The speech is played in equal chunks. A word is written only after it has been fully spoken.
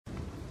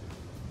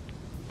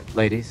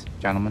Ladies,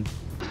 gentlemen.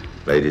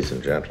 Ladies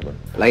and gentlemen.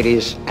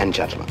 Ladies and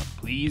gentlemen.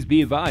 Please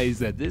be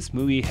advised that this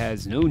movie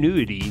has no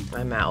nudity.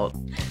 I'm out.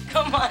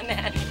 Come on,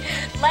 Eddie.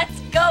 Let's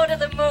go to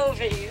the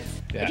movies.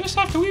 Yeah. I just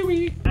have to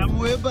wee-wee. And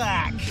we're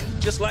back.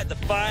 Just like the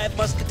Five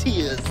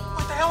Musketeers.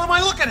 What the hell am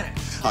I looking at?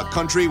 A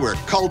country where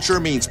culture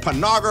means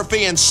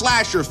pornography and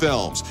slasher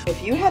films.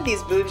 If you had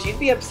these boobs, you'd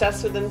be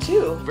obsessed with them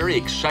too. Very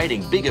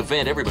exciting, big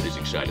event. Everybody's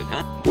excited,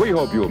 huh? We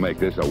hope you'll make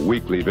this a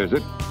weekly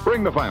visit.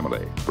 Bring the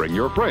family. Bring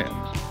your friends.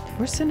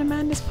 We're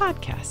Cinemadness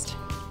podcast.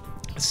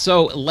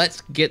 So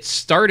let's get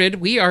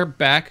started. We are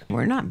back.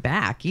 We're not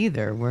back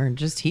either. We're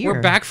just here.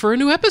 We're back for a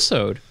new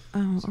episode.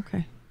 Oh,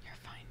 okay. You're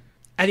fine.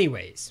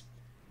 Anyways,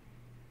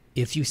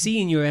 if you see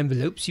in your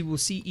envelopes, you will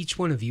see each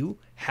one of you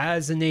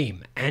has a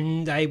name,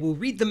 and I will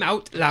read them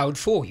out loud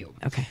for you.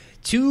 Okay.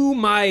 To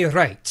my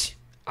right,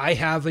 I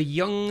have a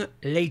young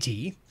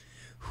lady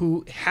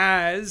who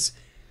has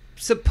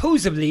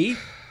supposedly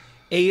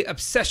a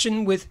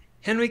obsession with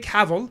Henry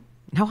Cavill.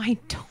 No, I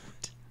don't.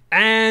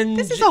 And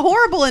this is a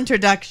horrible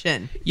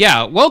introduction.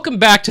 Yeah, welcome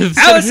back to the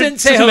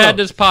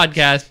Cinemadness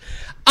podcast.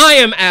 I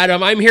am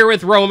Adam. I'm here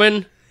with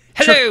Roman.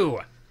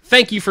 Hello.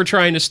 Thank you for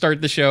trying to start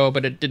the show,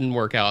 but it didn't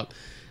work out.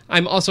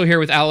 I'm also here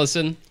with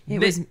Allison. It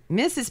was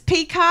Mrs.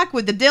 Peacock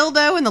with the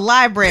dildo in the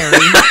library.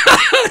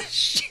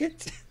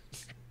 Shit.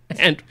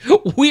 And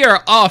we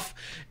are off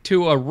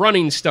to a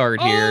running start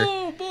here.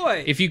 Oh,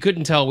 boy. If you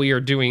couldn't tell, we are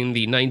doing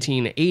the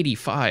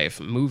 1985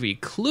 movie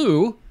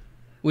Clue,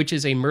 which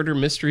is a murder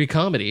mystery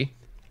comedy.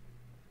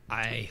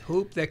 I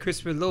hope that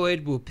Christopher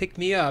Lloyd will pick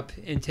me up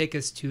and take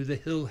us to the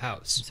Hill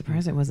House. I'm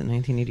surprised it wasn't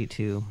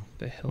 1982.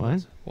 The Hill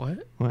House?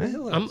 What? What?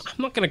 I'm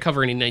not going to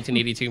cover any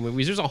 1982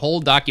 movies. There's a whole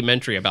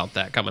documentary about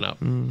that coming up.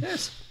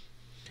 Yes.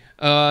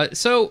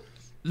 So,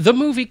 the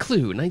movie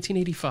Clue,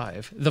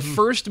 1985. The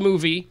first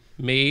movie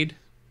made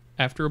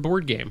after a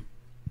board game.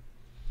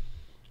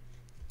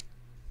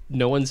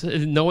 No one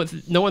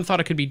thought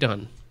it could be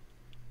done.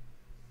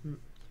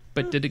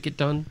 But did it get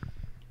done?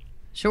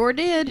 Sure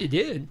did. It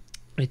did.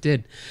 It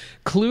did.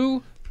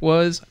 Clue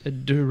was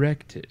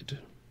directed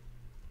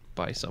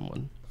by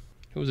someone.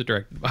 Who was it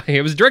directed by?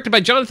 It was directed by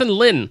Jonathan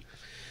Lynn.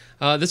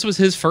 This was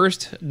his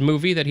first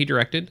movie that he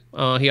directed.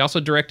 He also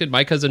directed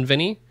My Cousin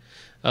Vinny,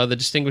 The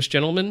Distinguished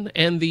Gentleman,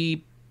 and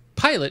the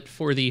pilot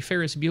for the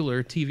Ferris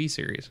Bueller TV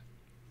series.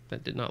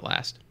 That did not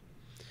last.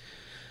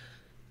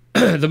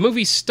 The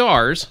movie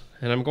stars,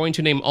 and I'm going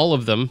to name all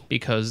of them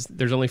because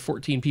there's only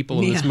 14 people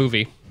in this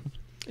movie.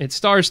 It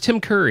stars Tim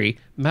Curry,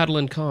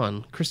 Madeline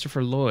Kahn,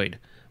 Christopher Lloyd,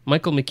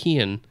 Michael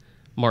McKean,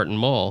 Martin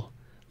Mull,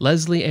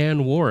 Leslie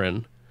Ann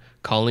Warren,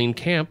 Colleen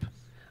Camp,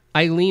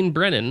 Eileen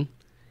Brennan,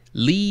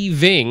 Lee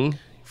Ving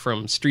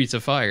from Streets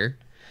of Fire,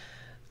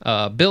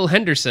 Bill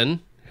Henderson,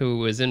 who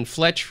was in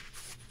Fletch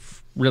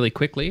really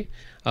quickly,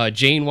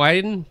 Jane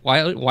Weidland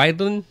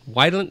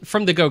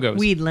from the Go-Go's.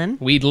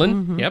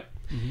 Weidland, yep.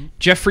 Mm-hmm.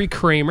 Jeffrey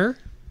Kramer,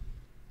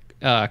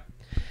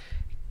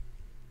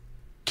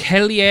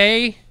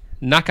 Kelly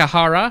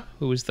Nakahara,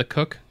 who was the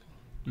cook,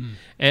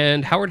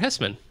 and Howard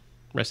Hessman,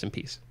 rest in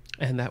peace.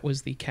 And that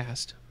was the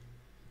cast.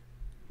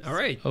 All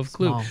right. Of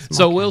Clue.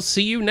 So we'll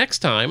see you next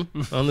time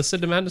on the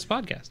Cinemadness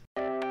podcast.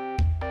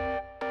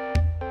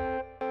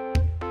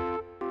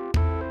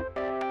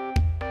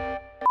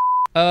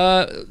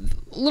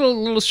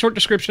 Little short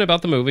description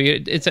about the movie.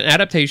 It's an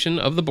adaptation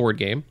of the board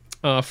game.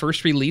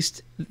 First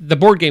released, the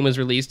board game was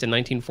released in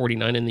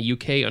 1949 in the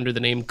UK under the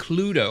name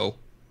Cluedo.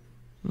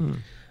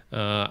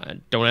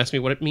 Don't ask me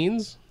what it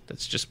means.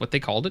 That's just what they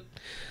called it.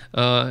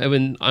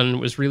 It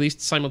was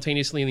released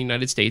simultaneously in the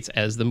United States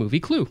as the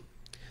movie Clue.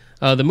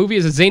 The movie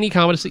is a zany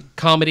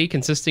comedy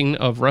consisting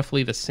of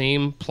roughly the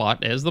same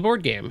plot as the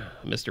board game.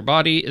 Mr.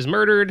 Body is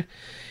murdered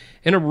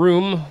in a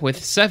room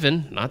with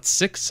 7, not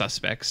 6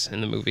 suspects in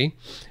the movie.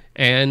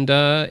 And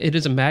it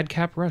is a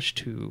madcap rush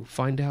to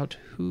find out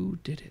who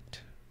did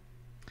it.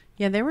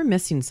 Yeah, they were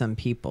missing some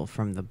people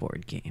from the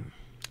board game.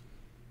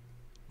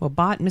 Well,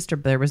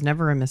 there was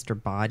never a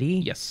Mr.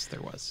 Body. Yes,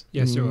 there was.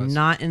 Yes, there was.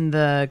 Not in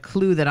the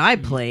Clue that I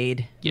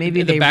played. Yeah,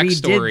 maybe they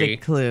redid backstory. the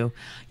Clue.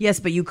 Yes,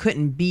 but you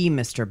couldn't be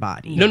Mr.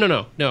 Body. No.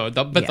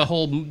 The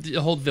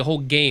whole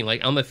game,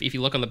 like if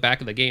you look on the back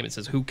of the game, it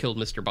says who killed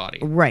Mr. Body.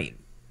 Right.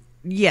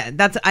 Yeah,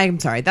 I'm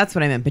sorry. That's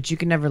what I meant. But you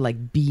could never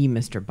be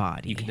Mr.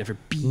 Body. You could never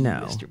be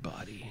Mr.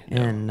 Body.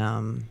 No. And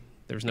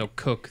there was no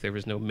cook. There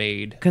was no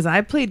maid. Because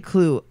I played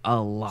Clue a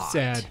lot.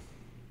 Sad.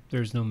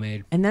 There's no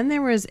maid. And then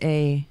there was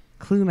a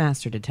Clue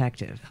Master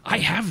Detective. I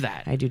have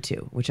that. I do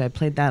too, which I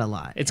played that a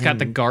lot. It's got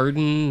the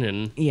garden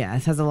and... Yeah,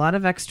 it has a lot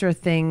of extra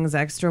things,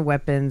 extra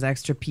weapons,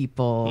 extra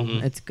people.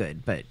 It's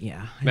good, but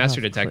yeah. Master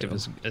Detective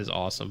is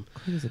awesome.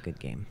 Clue is a good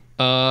game.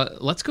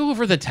 Let's go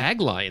over the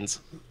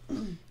taglines.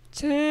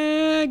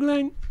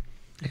 Tagline.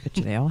 I bet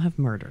you they all have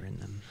murder in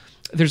them.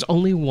 There's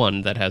only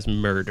one that has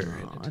murder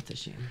in it. That's a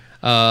shame.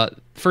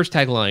 First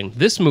tagline,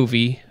 this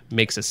movie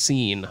makes a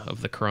scene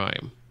of the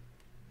crime.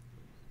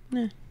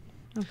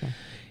 Okay.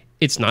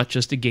 It's not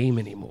just a game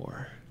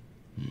anymore.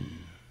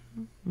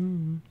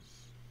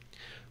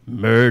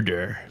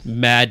 Murder,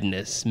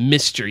 madness,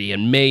 mystery,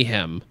 and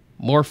mayhem.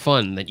 more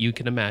fun than you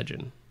can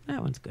imagine.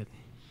 That one's good.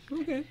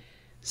 Okay.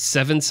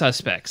 7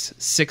 suspects,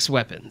 6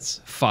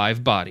 weapons,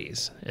 5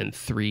 bodies, and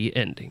 3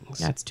 endings.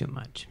 That's too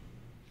much.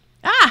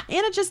 Ah,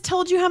 Anna just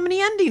told you how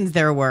many endings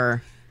there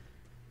were.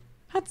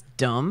 That's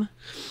dumb.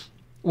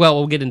 Well,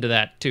 we'll get into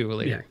that too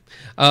later.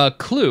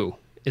 Clue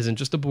isn't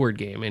just a board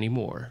game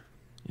anymore.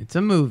 It's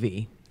a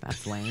movie.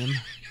 That's lame.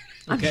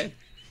 Okay.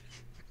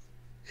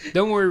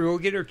 Don't worry, we'll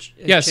get her.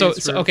 So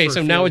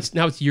now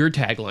it's your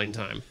tagline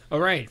time. All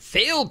right,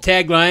 failed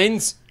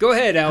taglines. Go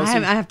ahead,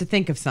 Allison. I have to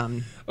think of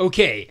some.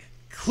 Okay,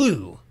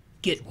 Clue,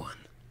 get one.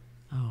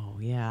 Oh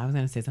yeah, I was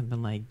gonna say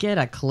something like "Get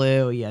a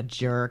clue, you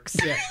jerks."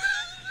 Yeah.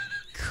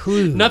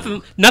 Clue.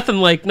 Nothing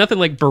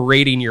like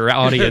berating your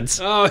audience.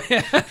 Oh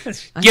yeah.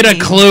 Get a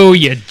clue,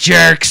 you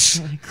jerks.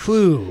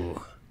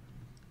 Clue.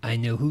 I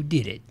know who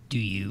did it. Do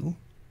you?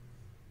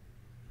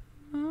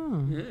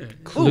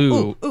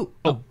 Clue. Ooh.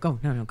 Oh, go.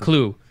 No, go.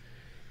 Clue.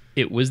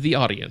 It was the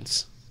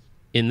audience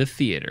in the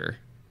theater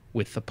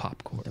with the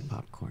popcorn. The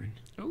popcorn.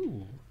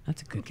 Oh,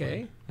 That's a good okay.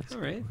 one. That's All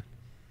a good right. one.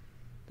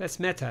 That's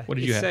meta. What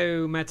did you have?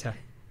 So meta.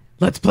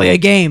 Let's play a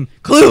game.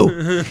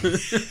 Clue.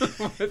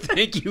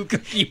 Thank you,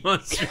 Cookie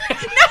Monster.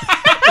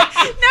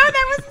 No,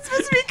 that wasn't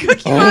supposed to be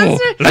Cookie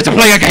Monster. Let's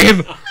play a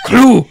game.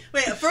 Clue.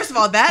 Wait, first of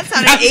all, that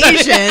sounded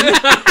Asian.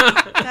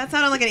 That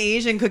sounded like an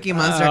Asian Cookie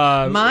Monster.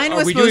 Mine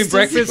was are we supposed doing to.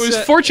 breakfast? It was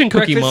Fortune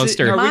Cookie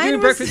Monster. Are we Mine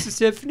doing was-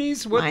 breakfast at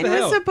Tiffany's? What Mine the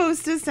hell? was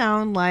supposed to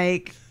sound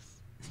like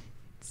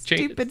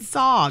stupid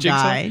saw Jigsaw?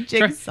 guy.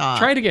 Jigsaw.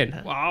 Try it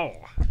again. Wow.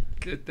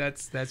 Good.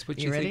 That's what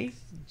you You ready? think.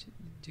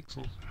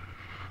 Jigsaw.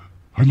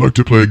 I'd like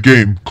to play a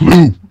game.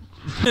 Clue.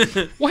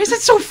 Why is it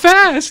so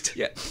fast?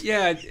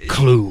 Yeah.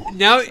 Clue.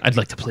 Now, I'd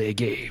like to play a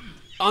game.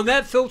 on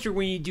that filter,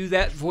 when you do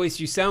that voice,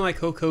 you sound like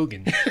Hulk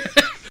Hogan.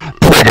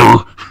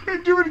 Brother.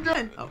 Do it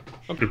again. Oh.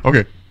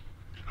 Okay.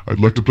 I'd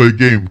like to play a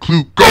game.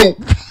 Clue. Go.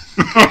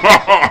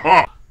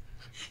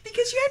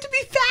 Because you have to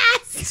be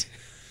fast.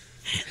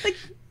 Like,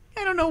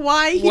 I don't know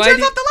why. He Why turns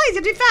did- off the lights. You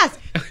have to be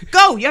fast.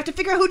 Go. You have to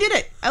figure out who did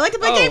it. I like to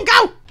play a Oh. game.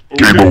 Go.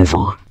 Game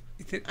over.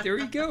 There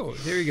you go.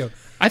 There you go.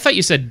 I thought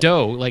you said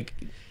dough, like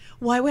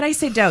Why would I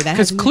say dough? That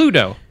because has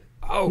Cluedo.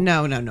 Oh,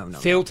 No.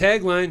 failed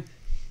tagline.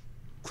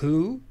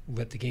 Clue,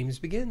 let the games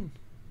begin.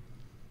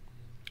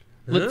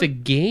 Let the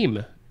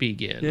game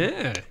begin.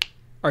 Yeah.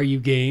 Are you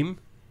game?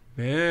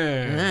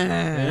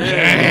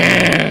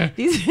 Yeah.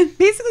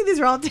 These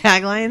are all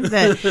taglines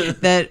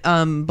that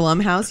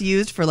Blumhouse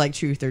used for like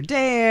Truth or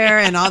Dare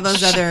and all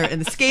those other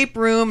and Escape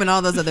Room and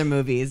all those other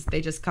movies.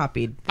 They just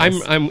copied.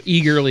 This. I'm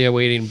eagerly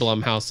awaiting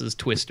Blumhouse's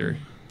Twister.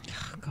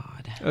 Oh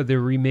God. Oh, they're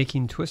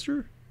remaking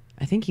Twister?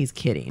 I think he's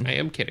kidding. I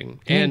am kidding.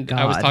 Thank And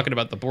I was God. talking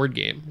about the board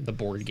game. The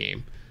board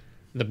game.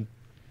 The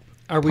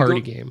Are we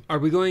Party go- game. Are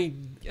we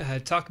going to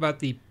talk about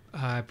the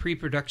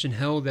pre-production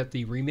hell that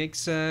the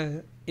remakes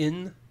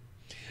in?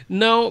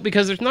 No,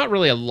 because there's not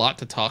really a lot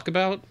to talk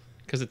about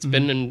because it's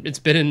been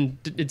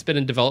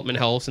in development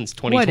hell since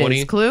 2020. What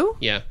is Clue?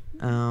 Yeah.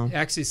 Oh.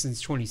 Actually, since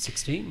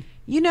 2016.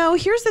 You know,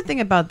 here's the thing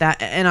about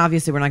that, and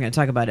obviously we're not going to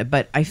talk about it,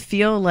 but I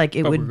feel like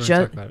it But we're would gonna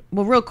just, talk about it.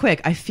 well, real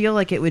quick, I feel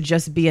like it would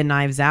just be a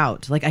Knives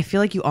Out. Like, I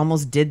feel like you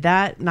almost did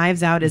that.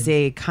 Knives Out is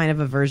a kind of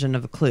a version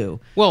of a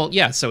Clue. Well,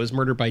 yeah. So is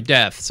Murder by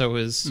Death. So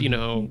is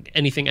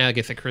anything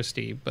Agatha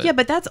Christie. But Yeah,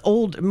 but that's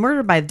old.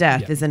 Murder by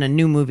Death is in a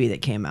new movie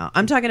that came out.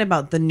 I'm talking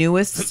about the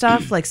newest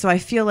stuff. Like, so I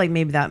feel like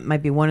maybe that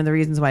might be one of the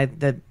reasons why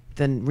the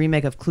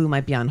remake of Clue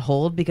might be on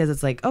hold, because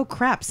it's like, oh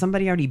crap,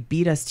 somebody already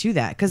beat us to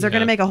that, because they're going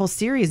to make a whole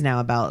series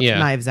now about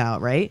Knives Out,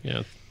 right?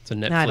 yeah, it's a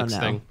Netflix I don't know.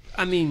 thing.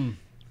 I mean,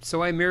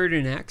 So I Married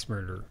an Axe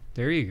Murderer.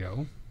 There you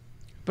go.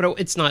 But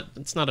it's not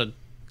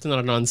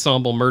an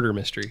ensemble murder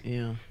mystery.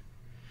 Yeah.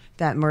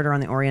 That Murder on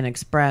the Orient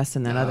Express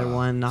and that other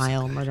one,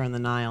 Murder on the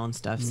Nile and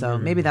stuff. So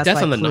maybe that's Death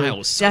why on the Clue, Nile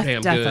was so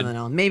damn Death good. on the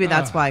Nile. Maybe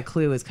that's why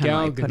Clue is kind of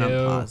Gal like put on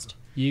Gadot, pause.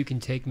 you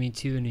can take me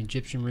to an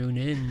Egyptian ruin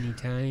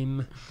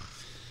anytime.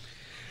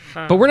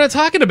 But we're not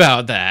talking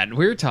about that.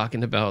 We're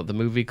talking about the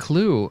movie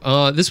Clue.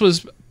 This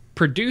was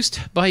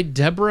produced by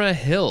Deborah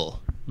Hill.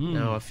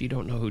 Now, if you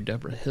don't know who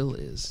Deborah Hill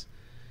is,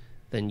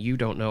 then you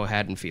don't know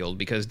Haddonfield,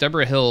 because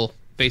Deborah Hill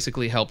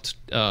basically helped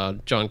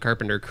John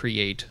Carpenter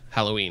create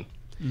Halloween.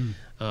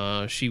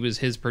 She was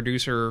his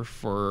producer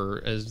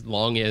for as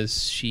long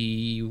as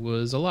she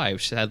was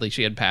alive. Sadly,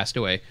 she had passed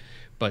away.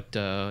 But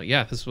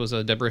yeah, this was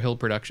a Deborah Hill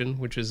production,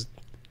 which is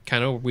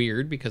kind of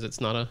weird because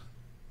it's not a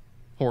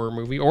horror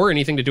movie or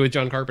anything to do with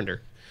John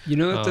Carpenter. You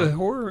know,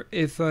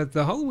 if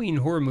the Halloween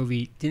horror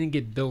movie didn't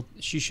get built,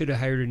 she should have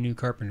hired a new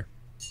carpenter.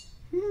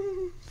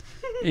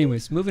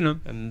 Anyways, moving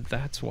on. And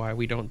that's why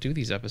we don't do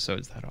these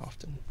episodes that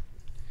often.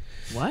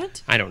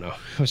 What? I don't know.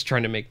 I was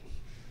trying to make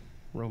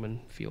Roman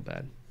feel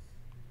bad.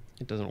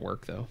 It doesn't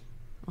work, though.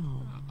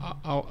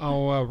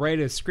 I'll write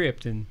a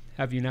script and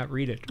have you not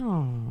read it.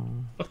 Oh.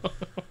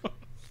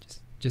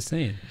 Just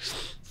saying.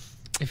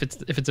 If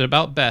it's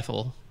about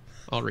Bethel,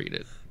 I'll read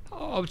it.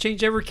 I'll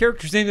change every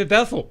character's name to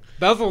Bethel.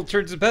 Bethel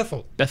turns to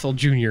Bethel. Bethel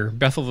Jr.,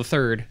 Bethel the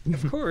Third.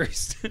 Of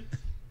course.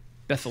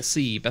 Bethel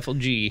C, Bethel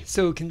G.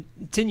 So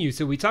continue.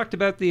 So we talked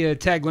about the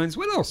taglines.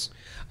 What else?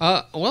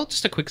 Well,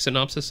 just a quick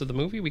synopsis of the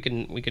movie. We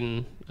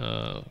can.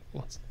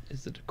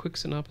 Is it a quick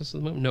synopsis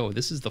of the movie? No,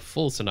 this is the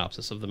full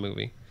synopsis of the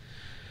movie.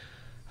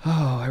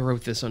 Oh, I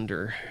wrote this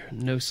under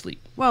no sleep.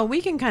 Well,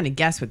 we can kind of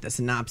guess what the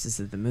synopsis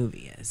of the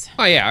movie is.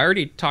 Oh yeah, I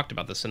already talked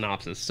about the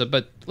synopsis.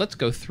 But let's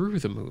go through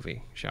the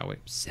movie, shall we?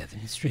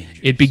 7 strangers.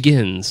 It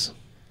begins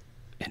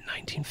in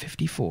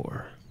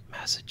 1954,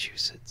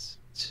 Massachusetts.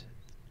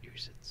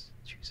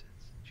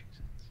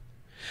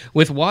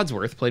 With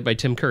Wadsworth, played by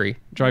Tim Curry,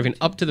 driving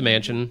up to the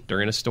mansion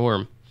during a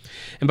storm.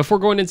 And before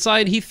going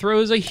inside, he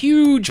throws a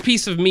huge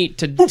piece of meat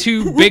to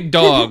 2 big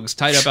dogs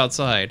tied up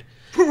outside.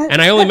 And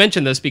I only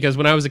mention this because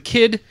when I was a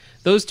kid,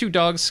 those 2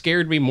 dogs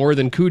scared me more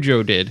than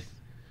Cujo did.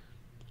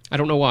 I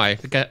don't know why.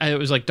 It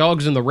was like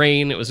dogs in the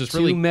rain. It was just 2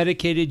 really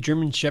medicated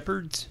German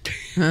shepherds.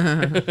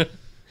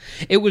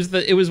 It was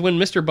when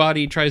Mr.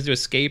 Body tries to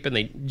escape and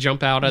they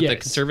jump out at the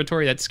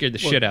conservatory. That scared the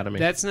shit out of me.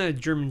 That's not a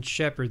German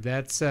shepherd.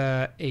 That's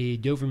a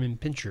Doberman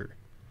Pinscher.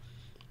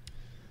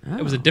 Oh.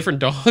 It was a different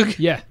dog?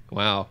 Yeah.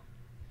 Wow.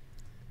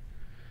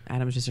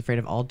 Adam's just afraid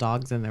of all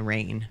dogs in the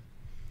rain.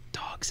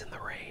 Dogs in the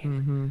rain.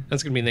 Mm-hmm.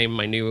 That's going to be the name of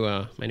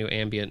my new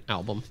ambient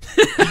album.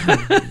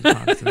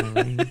 Dogs in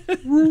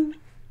the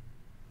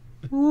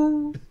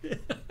rain.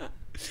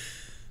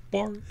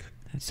 Bark.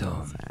 That's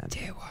so sad.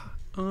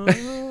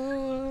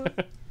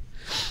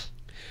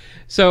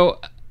 So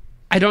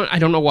I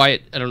don't know why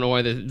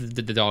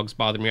the dogs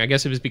bothered me. I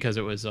guess it was because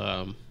it was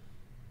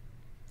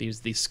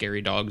these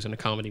scary dogs in a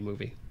comedy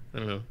movie. I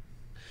don't know.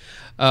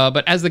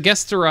 But as the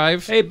guests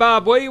arrive, hey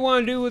Bob, what do you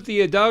want to do with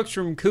the dogs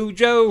from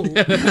Cujo?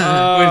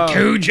 With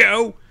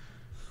Cujo?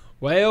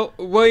 Well,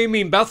 what do you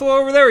mean, Bethel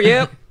over there?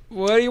 Yep.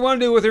 What do you want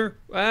to do with her?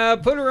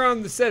 Put her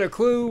on the set of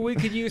Clue. We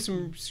could use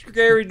some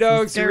scary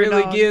dogs to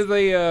really give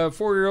a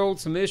 4-year-old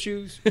some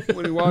issues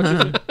when he watches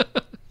it.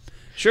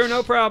 Sure,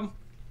 no problem.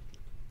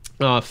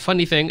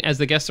 Funny thing, as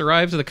the guests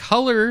arrive, the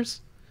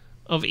colors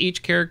of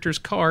each character's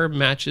car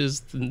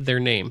matches their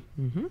name.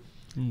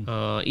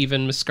 Mm-hmm.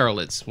 Even Miss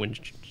Scarlett's, when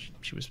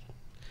she was,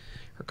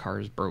 her car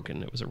is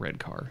broken. It was a red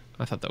car.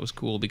 I thought that was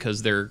cool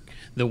because the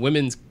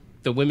women's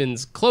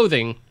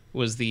clothing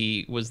was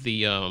the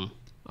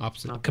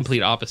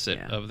complete opposite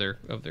of their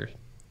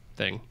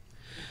thing.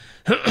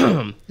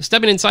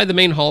 Stepping inside the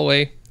main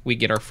hallway, we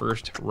get our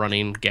first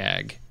running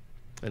gag,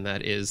 and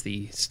that is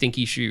the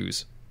stinky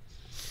shoes.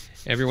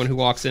 Everyone who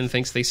walks in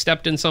thinks they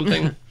stepped in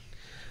something.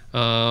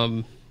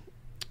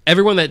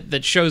 Everyone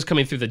that shows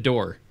coming through the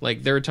door,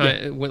 like there were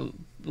times when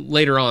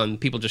later on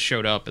people just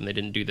showed up and they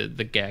didn't do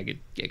the gag.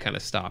 It kind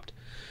of stopped,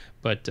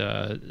 but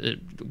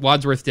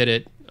Wadsworth did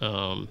it.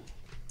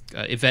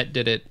 Yvette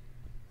did it.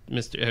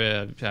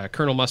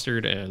 Colonel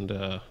Mustard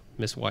and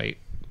Miss White.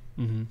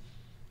 Mm-hmm.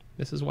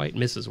 Mrs. White?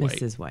 Mrs. White.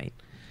 Mrs. White.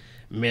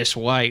 Miss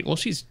White. Well,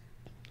 she's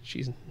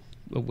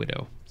a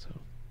widow. So,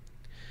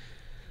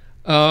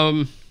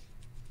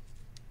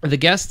 the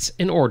guests,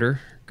 in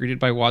order, greeted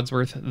by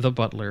Wadsworth the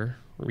butler,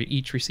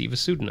 each receive a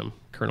pseudonym: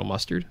 Colonel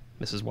Mustard,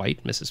 Mrs.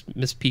 White,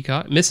 Mrs.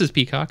 Peacock,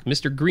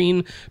 Mr.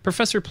 Green,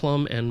 Professor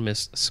Plum, and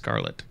Miss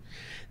Scarlet.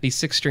 These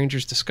 6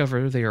 strangers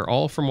discover they are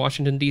all from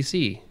Washington,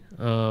 D.C.,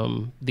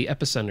 the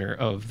epicenter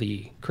of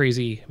the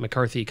crazy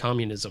McCarthy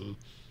communism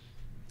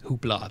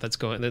hoopla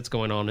that's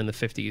going on in the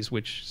 50s,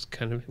 which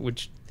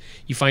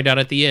you find out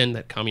at the end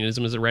that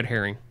communism is a red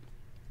herring.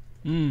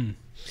 3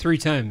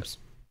 times.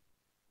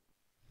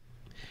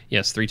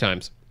 Yes, 3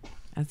 times.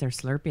 As they're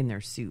slurping their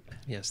soup.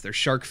 Yes, their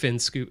shark fin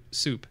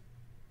soup.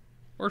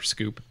 Or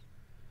scoop.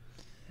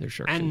 Their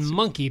shark fin and soup.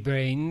 monkey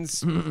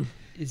brains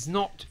is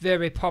not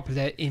very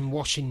popular in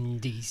Washington,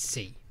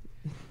 D.C.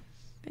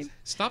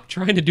 Stop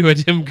trying to do a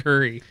Tim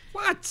Curry.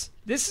 What?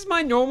 This is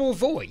my normal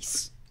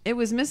voice. It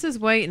was Mrs.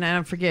 White, and I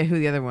don't forget who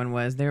the other one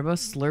was. They were both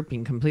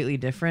slurping completely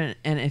different.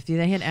 And if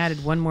they had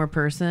added one more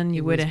person,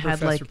 you would have had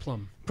Professor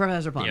Plum.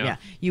 Professor Plum, yeah.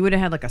 You would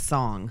have had like a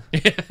song.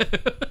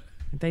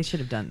 They should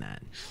have done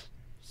that.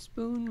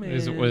 Spoon Man.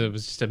 It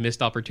was just a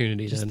missed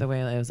opportunity. Just the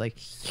way it was like,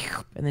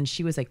 and then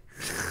she was like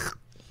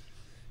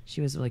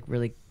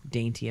really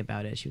dainty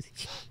about it. She was,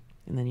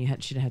 and then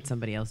should have had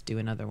somebody else do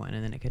another one,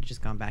 and then it could have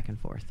just gone back and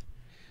forth.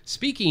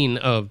 Speaking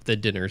of the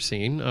dinner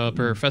scene,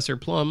 Professor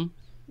Plum,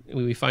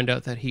 we find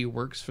out that he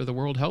works for the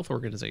World Health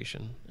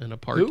Organization and a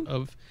part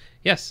of...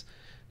 Yes,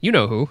 you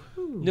know who.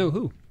 No,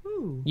 who?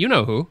 You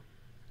know who.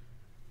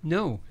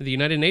 No. The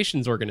United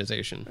Nations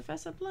Organization.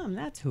 Professor Plum,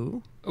 that's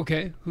who.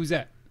 Okay, who's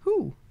that?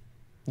 Who?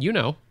 You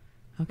know.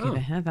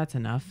 Okay, that's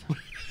enough.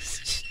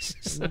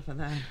 Enough of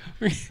that.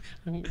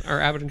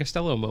 Our Abbott and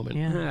Costello moment.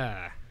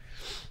 Yeah.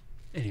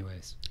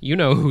 Anyways. You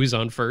know who's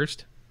on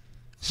first.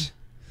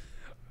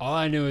 All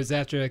I know is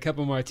after a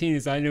couple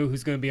martinis, I know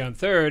who's going to be on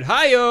third.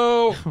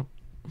 Hi-yo!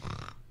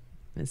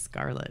 Miss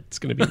Scarlet. It's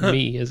going to be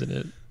me, isn't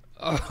it?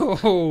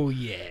 Oh,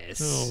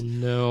 yes. Oh,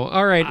 no.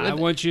 All right. I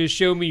want you to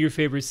show me your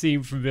favorite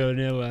scene from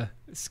Vanilla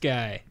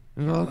Sky.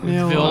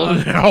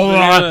 Vanilla.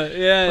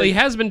 Yeah. Well, he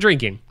has been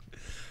drinking.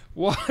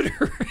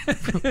 Water.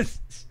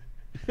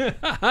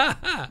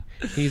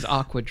 He's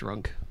aqua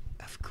drunk.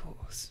 Of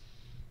course.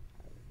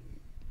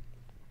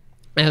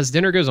 As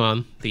dinner goes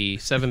on, the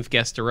seventh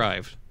guest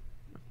arrived,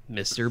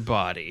 Mr.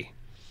 Body,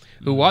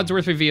 who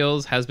Wadsworth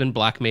reveals has been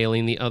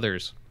blackmailing the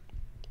others.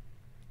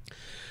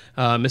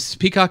 Mrs.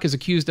 Peacock is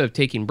accused of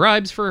taking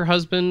bribes for her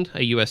husband,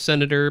 a U.S.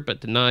 senator, but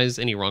denies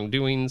any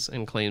wrongdoings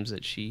and claims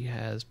that she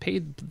has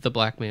paid the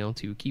blackmail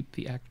to keep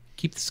the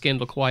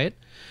scandal quiet.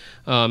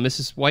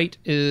 Mrs. White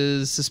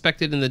is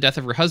suspected in the death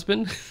of her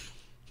husband,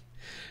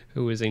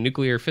 who is a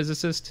nuclear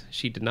physicist.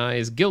 She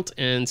denies guilt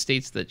and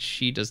states that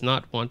she does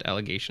not want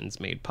allegations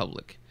made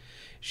public.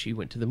 She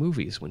went to the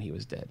movies when he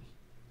was dead.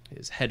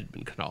 His head had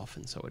been cut off,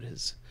 and so it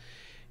is,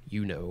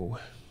 you know.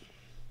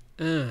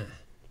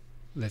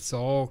 Let's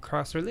all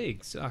cross our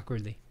legs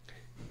awkwardly.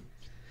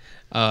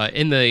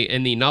 In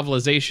the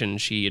novelization,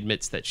 she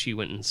admits that she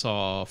went and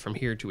saw From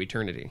Here to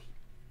Eternity.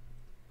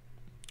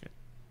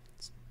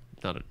 It's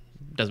not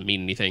doesn't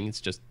mean anything.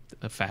 It's just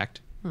a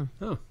fact.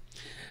 Oh.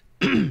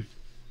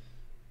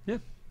 Yeah.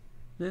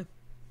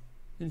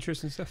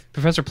 Interesting stuff.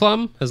 Professor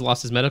Plum has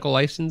lost his medical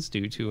license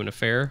due to an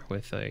affair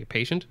with a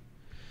patient.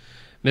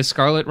 Miss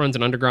Scarlet runs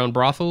an underground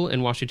brothel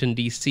in Washington,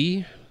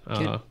 D.C.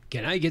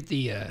 Can I get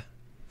the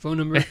phone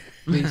number,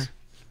 please?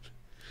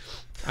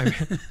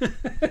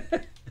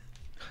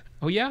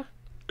 Oh, yeah?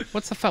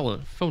 What's the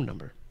phone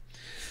number?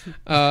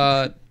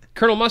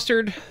 Colonel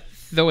Mustard,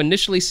 though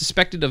initially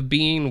suspected of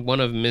being one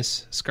of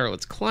Miss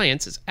Scarlet's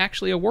clients, is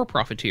actually a war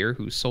profiteer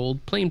who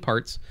sold plane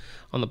parts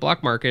on the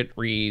black market,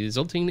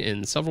 resulting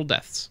in several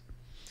deaths.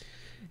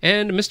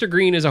 And Mr.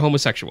 Green is a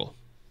homosexual.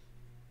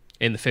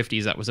 In the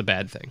 50s, that was a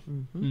bad thing.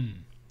 Mm-hmm.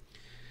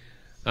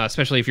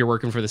 Especially if you're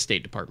working for the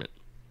State Department.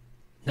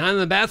 Not in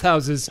the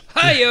bathhouses.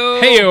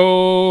 Hi-yo!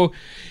 Hey-yo!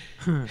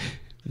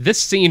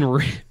 This scene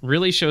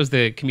really shows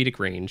the comedic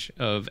range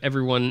of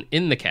everyone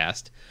in the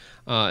cast,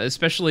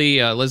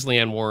 especially Leslie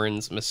Ann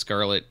Warren's Miss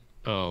Scarlet,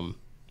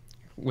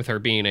 with her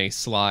being a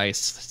sly,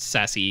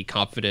 sassy,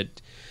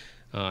 confident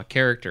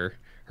character.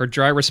 Her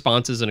dry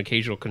responses and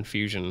occasional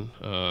confusion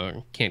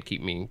can't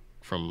keep me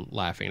from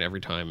laughing every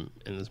time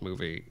in this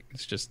movie.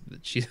 It's just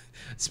that she,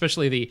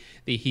 especially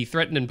the he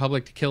threatened in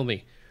public to kill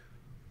me.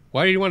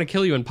 Why do you want to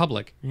kill you in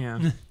public?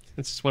 Yeah.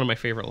 It's just one of my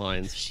favorite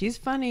lines. She's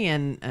funny,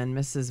 and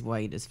Mrs.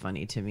 White is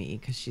funny to me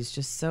because she's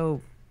just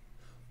so.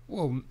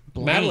 Well,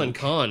 Madeline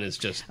Kahn is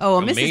just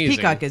Mrs.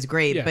 Peacock is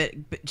great, Yeah. but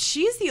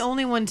she's the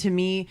only one to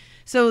me.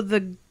 So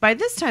by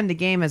this time the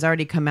game has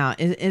already come out.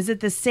 Is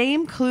it the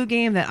same Clue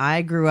game that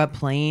I grew up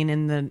playing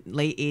in the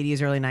late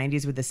 80s, early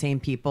 90s with the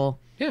same people?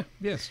 Yeah.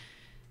 Yes.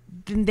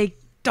 Then they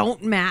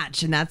don't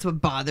match, and that's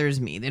what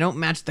bothers me. They don't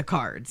match the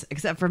cards,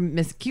 except for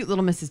cute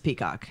little Mrs.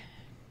 Peacock.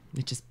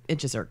 It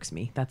just irks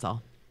me. That's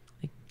all.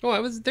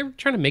 Well, they were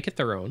trying to make it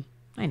their own.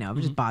 I know,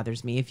 it just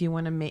bothers me. If you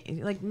want to make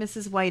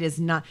Mrs. White is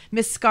not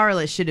Miss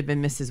Scarlet should have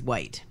been Mrs.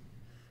 White.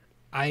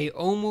 I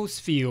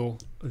almost feel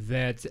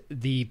that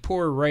the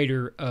poor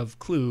writer of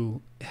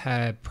Clue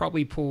had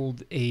probably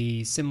pulled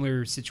a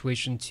similar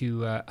situation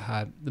to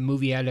the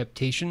movie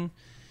adaptation.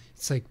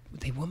 It's like,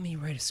 they want me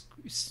to write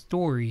a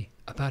story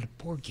about a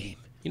board game.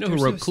 You know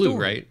who wrote Clue,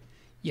 right?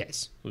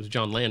 Yes. It was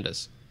John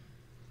Landis.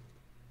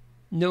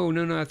 No.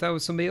 I thought it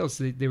was somebody else.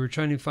 They were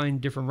trying to find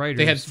different writers.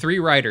 They had 3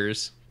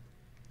 writers.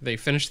 They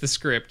finished the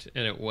script,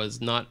 and it was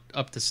not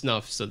up to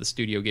snuff, so the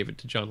studio gave it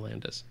to John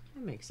Landis.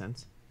 That makes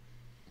sense.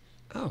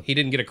 Oh, He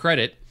didn't get a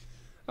credit.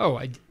 oh,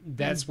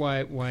 that's why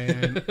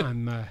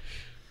I'm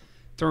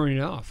throwing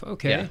it off.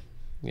 Okay.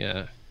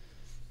 Yeah.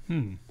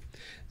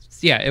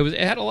 Yeah, it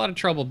had a lot of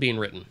trouble being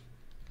written.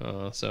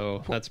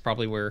 So that's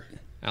probably where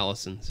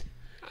Allison's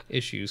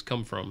issues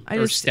come from. I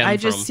just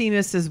see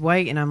Mrs.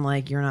 White, and I'm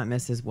like, you're not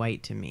Mrs.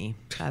 White to me.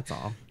 That's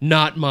all.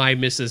 Not my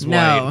Mrs.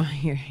 No,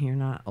 White. you're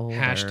not older.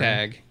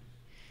 Hashtag.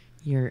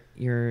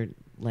 You're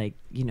like,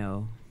 you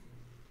know.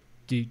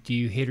 Do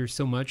you hate her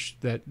so much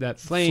that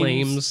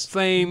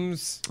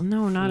Flames.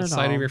 No, not the at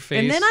side all. of your face.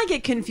 And then I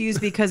get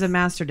confused because of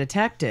Master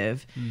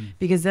Detective,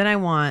 because then I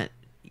want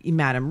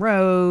Madame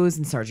Rose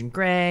and Sergeant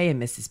Gray and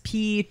Mrs.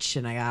 Peach,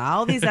 and I got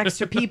all these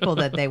extra people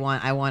that I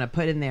want to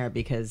put in there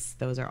because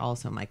those are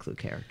also my Clue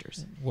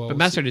characters. Well, But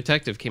Master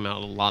Detective came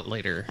out a lot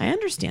later. I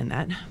understand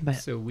that, but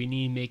so we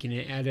need to make an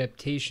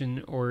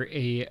adaptation or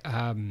a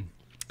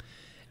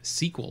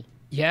Sequel.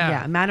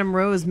 yeah, Madame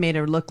Rose made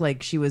her look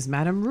like she was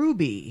Madame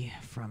Ruby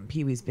from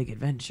Pee-wee's Big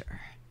Adventure,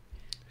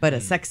 but a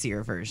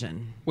sexier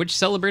version. Which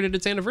celebrated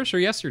its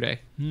anniversary yesterday.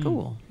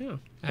 Cool. Yeah.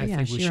 I Yeah,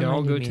 think we she should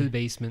all reminded go me. to the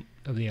basement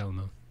of the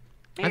Alamo.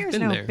 There's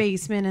been no there.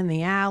 basement in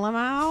the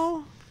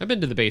Alamo. I've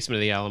been to the basement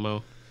of the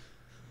Alamo.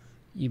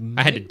 You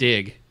I had to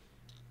dig.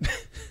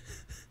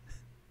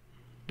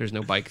 There's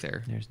no bike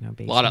there. There's no A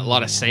basement. lot in of the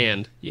Alamo.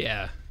 sand.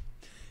 Yeah.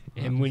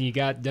 And when you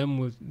got done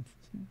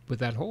with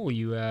that hole,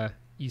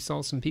 you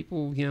saw some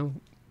people,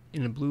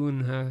 in a blue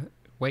and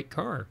white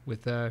car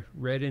with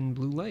red and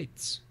blue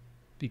lights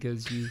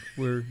because you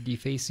were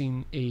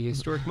defacing a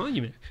historic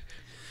monument.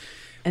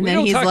 And We then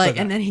don't he's talk like,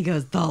 about and that. then he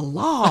goes, the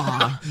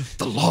law.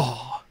 The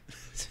law.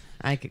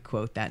 I could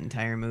quote that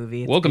entire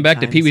movie. It's Welcome good back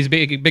to times. Pee-wee's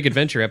Big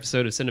Adventure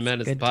episode of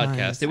Cinemadness the Good podcast.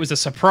 times. It was a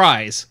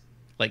surprise,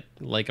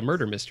 like a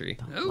murder mystery.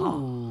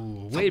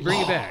 Oh, way to bring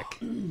it back.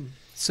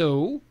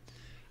 So,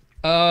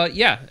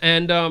 Yeah,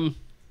 and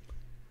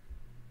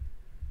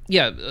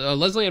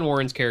Leslie Ann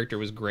Warren's character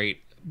was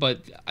great, but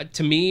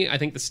to me, I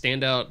think the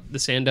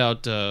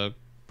standout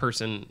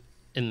person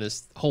in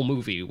this whole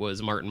movie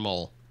was Martin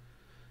Mull.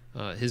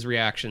 His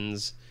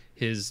reactions,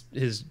 his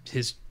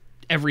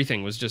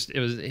everything was just it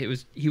was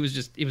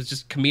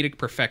just comedic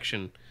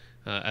perfection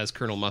as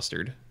Colonel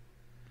Mustard.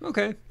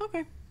 Okay.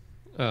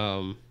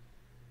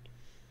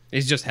 He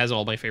just has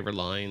all my favorite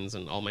lines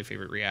and all my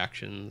favorite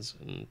reactions,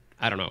 and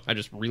I don't know. I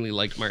just really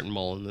liked Martin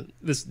Mull, and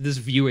this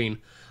viewing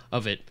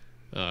of it,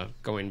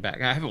 going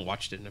back. I haven't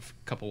watched it in a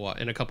cup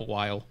of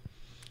while,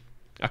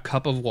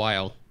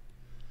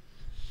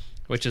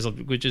 which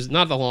is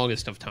not the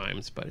longest of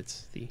times, but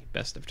it's the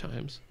best of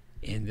times.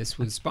 And this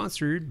was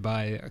sponsored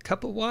by A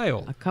Cup of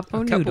While. A cup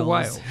of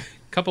noodles.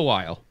 Cup of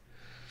while.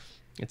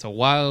 It's a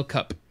while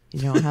cup.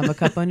 You don't have a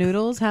cup of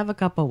noodles, have a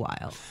cup of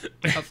while.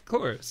 Of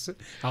course.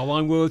 How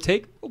long will it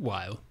take? A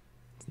while.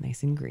 It's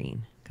nice and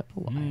green. Cup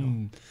of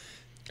while.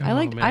 Oh,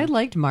 I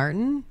liked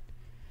Martin,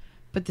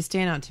 but the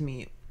standout to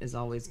me is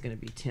always going to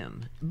be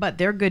Tim. But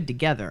they're good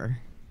together.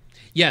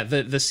 Yeah,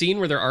 the scene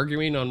where they're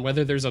arguing on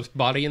whether there's a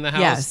body in the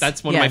house,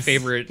 that's one of my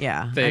favorite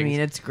things. I mean,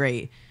 it's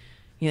great.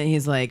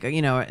 He's like,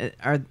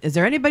 is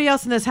there anybody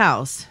else in this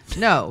house?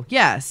 No.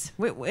 Yes.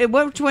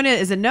 Which one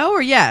is it? No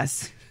or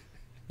yes?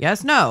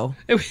 Yes, no.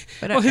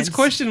 Well, his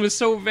question was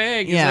so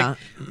vague. He's Yeah.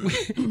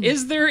 like,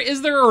 is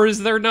there or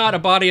is there not a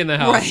body in the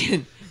house?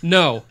 Right.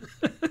 No.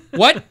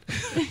 What?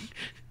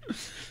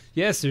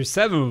 Yes, there's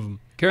 7 of them.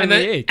 Currently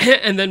 8.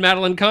 And then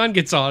Madeline Kahn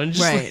gets on and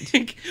just Right.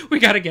 like, we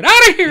got to get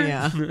out of here.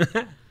 Yeah.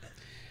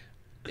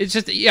 It's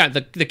just,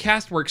 the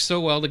cast works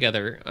so well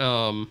together.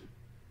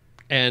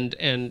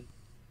 And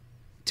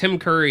Tim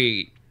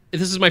Curry,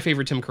 this is my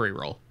favorite Tim Curry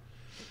role.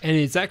 And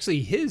it's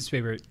actually his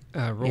favorite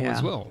role Yeah.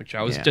 as well. Which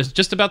I was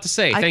just about to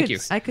say. Thank you.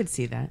 I could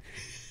see that.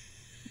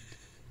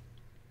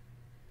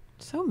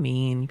 So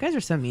mean. You guys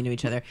are so mean to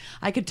each other.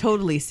 I could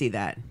totally see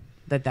that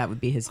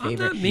would be his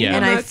favorite. I'm not mean. Yeah. I'm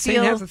And I not saying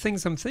feel- half the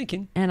things I'm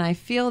thinking. And I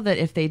feel that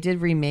if they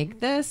did remake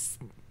this,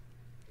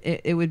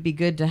 it would be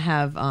good to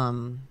have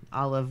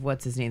all of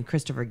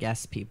Christopher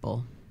Guest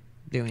people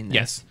doing this.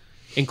 Yes.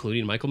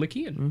 Including Michael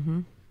McKean. Mm-hmm.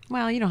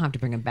 Well, you don't have to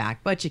bring him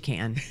back, but you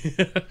can.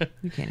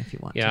 You can if you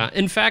want Yeah. to.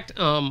 In fact,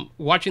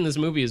 watching this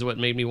movie is what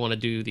made me want to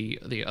do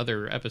the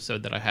other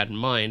episode that I had in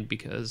mind,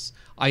 because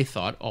I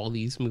thought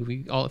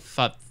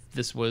thought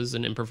this was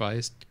an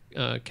improvised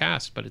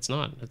cast, but it's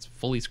not. It's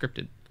fully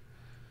scripted.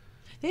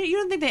 You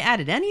don't think they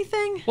added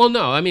anything? Well,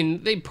 no. I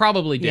mean, they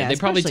probably did. Yeah, they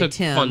probably especially took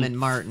Tim and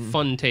Martin.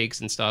 fun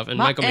takes and stuff. And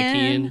Michael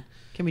McKean.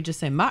 Can we just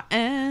say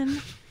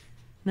Martin?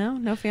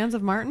 No fans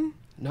of Martin?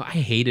 No, I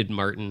hated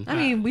Martin. I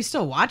mean, we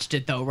still watched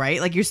it though,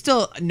 right? Like you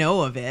still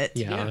know of it.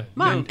 Yeah.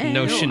 Martin.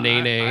 No No,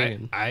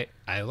 Shanae.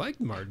 I liked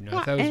Martin.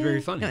 I thought it was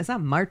very funny. No, it's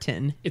not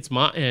Martin. It's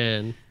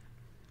Martin.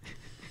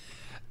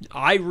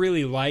 I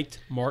really liked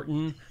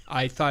Martin.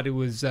 I thought it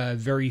was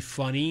very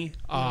funny.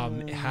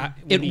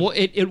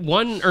 It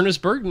won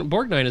Ernest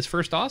Borgnine his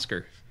first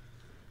Oscar.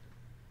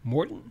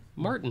 Martin?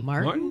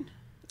 Martin?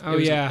 Oh,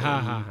 yeah. Ha,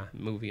 ha, ha.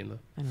 Movie in the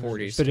I don't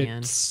 40s. But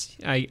understand. it's...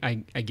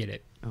 I get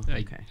it. Oh, I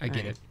okay. get All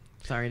right. it.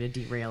 Sorry to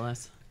derail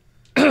us.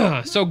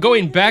 So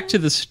going back to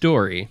the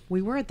story.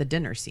 We were at the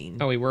dinner scene.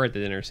 Oh, we were at the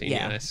dinner scene.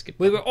 Yeah. Yeah, I skipped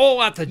We that. were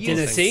all at the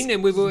dinner Yes. scene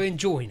and we were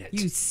enjoying it.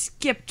 You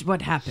skipped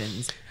what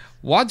happens.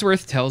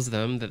 Wadsworth tells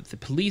them that the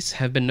police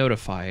have been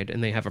notified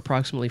and they have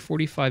approximately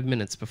 45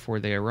 minutes before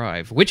they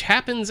arrive, which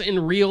happens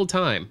in real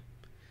time.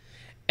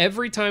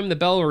 Every time the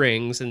bell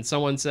rings and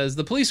someone says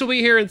the police will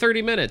be here in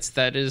 30 minutes,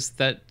 that's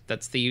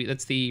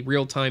the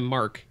real time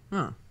mark.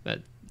 Huh. That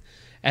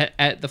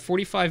at the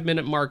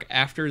 45-minute mark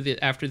after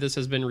this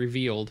has been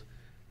revealed,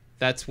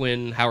 that's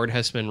when Howard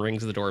Hessman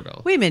rings the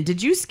doorbell. Wait a minute.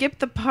 Did you skip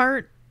the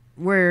part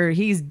where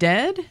he's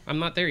dead? I'm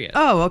not there yet.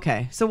 Oh,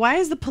 okay. So why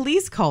is the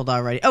police called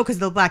already? Oh, because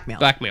they'll blackmail.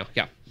 Blackmail,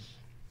 yeah.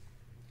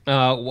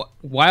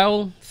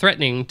 While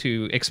threatening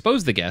to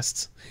expose the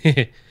guests,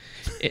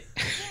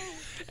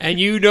 And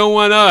you don't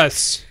want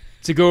us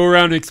to go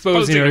around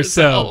exposing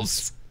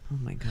ourselves. Oh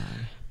my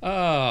god.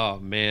 Oh,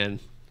 man.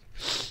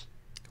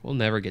 We'll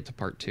never get to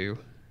part 2.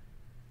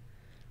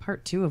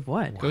 Part 2 of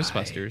what?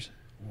 Ghostbusters.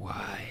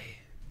 Why?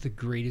 The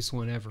greatest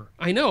one ever.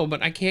 I know,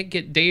 but I can't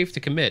get Dave to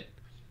commit.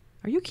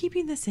 Are you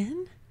keeping this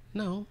in?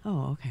 No.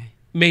 Oh, okay.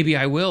 Maybe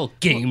I will,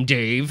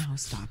 Dave. Oh,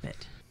 stop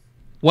it.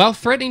 While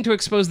threatening to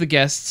expose the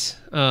guests,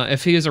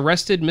 if he is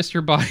arrested,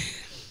 Mr. Body...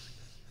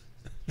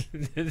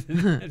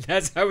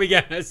 That's how we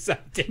got a side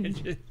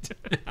tangent.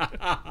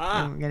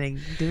 I'm going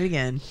to do it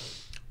again.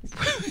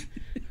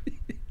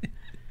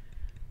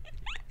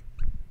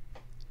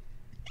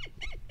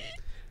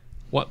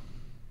 What?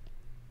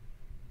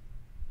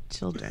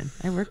 Children.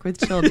 I work with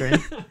children.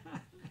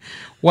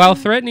 While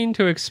threatening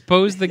to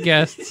expose the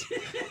guests,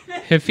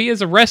 if he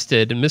is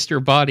arrested,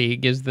 Mr. Body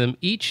gives them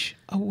each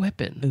a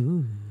weapon.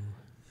 Ooh.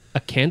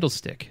 A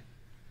candlestick,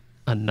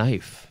 a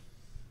knife,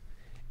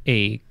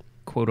 a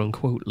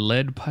quote-unquote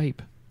lead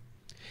pipe,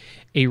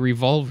 a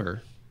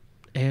revolver,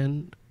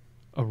 and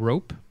a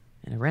rope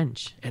And a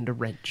wrench. and a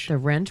wrench. The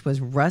wrench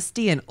was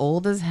rusty and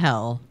old as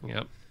hell.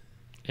 Yep.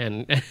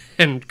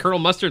 and Colonel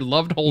Mustard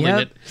loved holding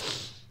it.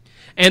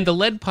 And the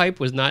lead pipe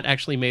was not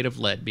actually made of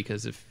lead,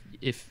 because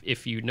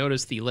if you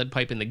notice, the lead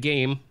pipe in the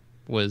game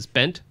was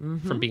bent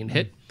from being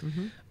hit.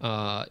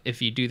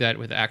 If you do that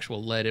with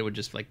actual lead, it would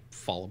just like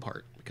fall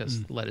apart,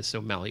 because lead is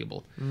so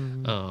malleable.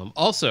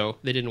 Also,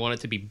 they didn't want it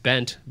to be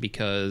bent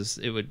because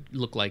it would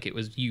look like it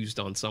was used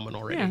on someone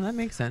already. Yeah, that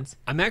makes sense.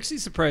 I'm actually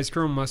surprised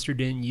Colonel Mustard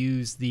didn't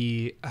use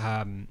the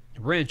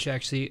wrench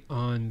actually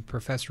on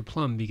Professor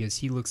Plum, because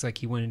he looks like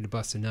he went in to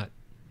bust a nut.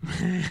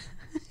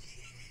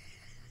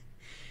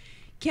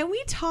 Can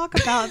we talk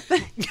about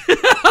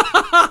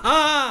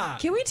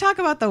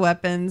the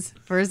weapons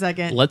for a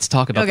second? Let's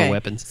talk about the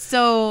weapons.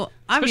 So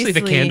obviously,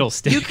 especially the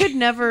candlestick. You could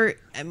never.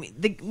 I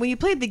mean, when you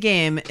played the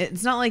game,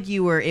 it's not like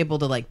you were able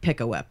to like pick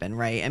a weapon,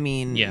 right? I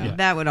mean,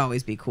 that would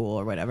always be cool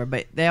or whatever.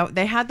 But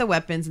they had the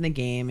weapons in the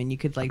game, and you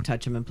could like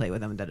touch them and play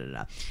with them. Da da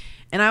da.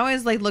 And I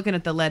always like looking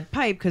at the lead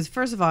pipe, because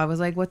first of all, I was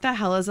like, what the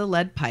hell is a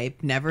lead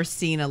pipe? Never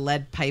seen a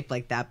lead pipe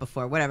like that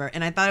before, whatever.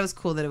 And I thought it was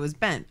cool that it was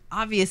bent.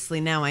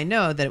 Obviously, now I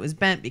know that it was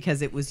bent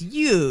because it was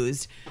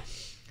used.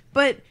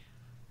 But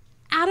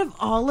out of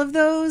all of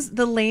those,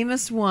 the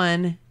lamest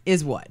one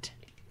is what?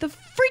 The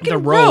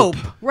freaking rope,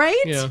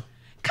 right? Yeah.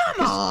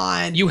 Come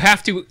on. You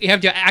have to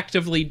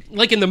actively,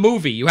 like in the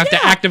movie, you have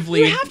to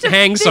actively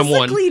hang someone. You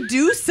have to physically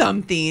do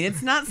something.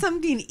 It's not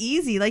something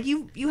easy. Like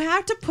you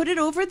have to put it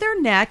over their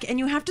neck, and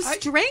you have to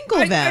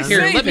strangle them.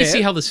 Here, let me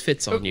see how this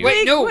fits on you.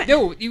 Wait, no,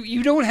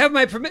 you don't have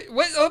my permission.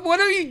 What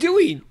are you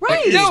doing?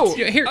 Right. No.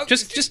 Here,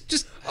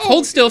 just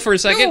hold still for a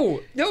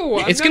second. No,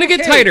 it's gonna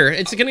get tighter.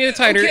 It's gonna get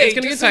tighter. Okay, it's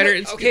gonna get tighter.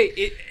 it's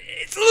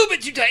a little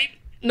bit too tight.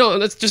 No,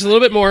 that's just a little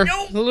bit more.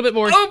 No. A little bit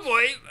more. Oh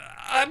boy,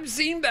 I'm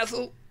seeing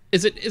Bethel.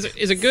 Is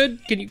it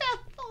good? Can you?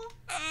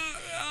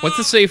 What's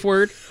the safe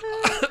word?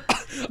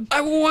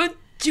 I want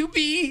to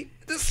be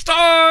the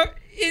star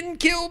in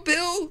Kill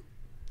Bill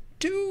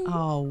 2.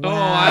 Oh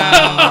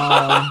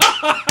wow!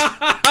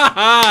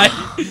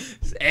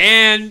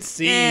 And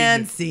scene.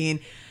 And scene.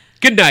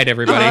 Good night,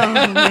 everybody.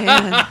 Oh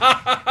man!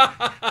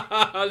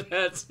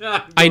 That's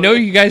not good. I know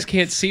you guys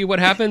can't see what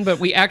happened, but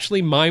we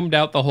actually mimed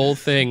out the whole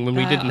thing when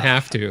we didn't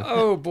have to.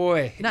 Oh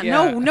boy!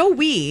 No,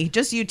 we,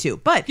 just you two.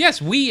 But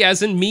yes, we,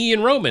 as in me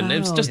and Roman.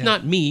 It's just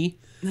not me.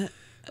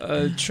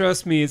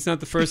 Trust me, it's not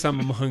the first time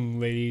I'm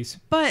hung, ladies.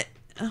 But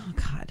oh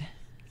god.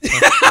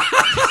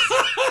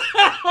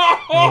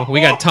 Oh, we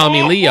got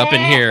Tommy Lee up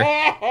in here.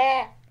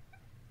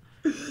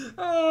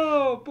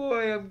 Oh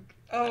boy!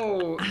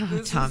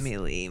 Tommy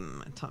Lee.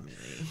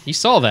 You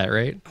saw that,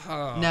 right?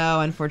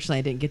 No, unfortunately,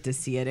 I didn't get to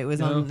see it. It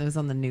was on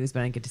the news, but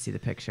I didn't get to see the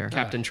picture.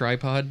 Captain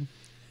Tripod.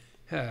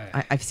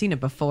 I've seen it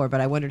before,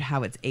 but I wondered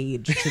how it's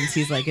aged since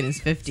he's like in his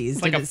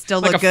 50s. Like Did it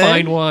still look a good?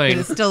 fine wine. Did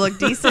it still look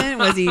decent?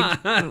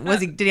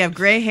 Did he have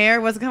gray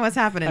hair? What's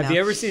happening now? Have you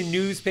ever seen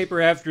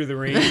Newspaper After the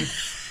Rain?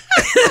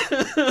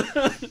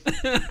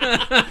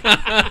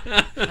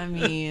 I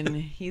mean,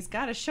 he's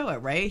got to show it,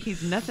 right?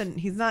 He's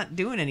not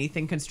doing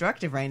anything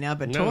constructive right now,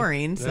 but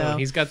touring. So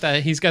he's got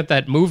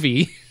that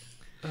movie.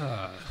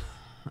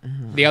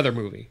 The other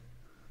movie.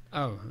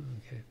 Oh,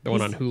 okay. The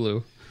one on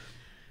Hulu.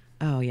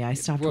 Oh yeah, I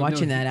stopped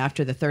watching that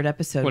after the third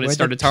episode when where it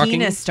started the talking?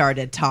 penis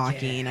started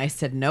talking. Yeah. I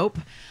said nope.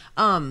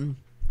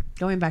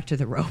 Going back to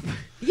the rope.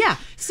 Yeah,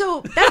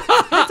 so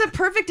that's a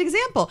perfect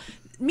example.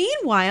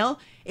 Meanwhile,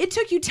 it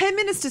took you 10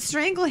 minutes to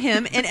strangle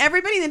him, and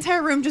everybody in the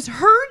entire room just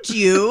heard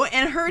you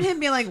and heard him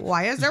be like,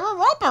 "Why is there a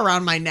rope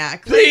around my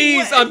neck?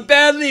 Please, I'm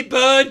badly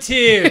burnt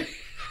here.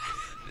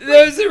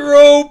 There's a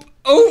rope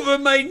over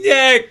my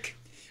neck.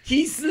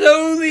 He's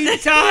slowly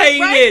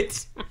tying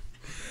it.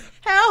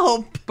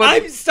 Help!"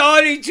 But I'm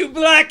starting to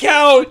black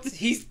out.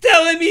 He's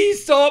telling me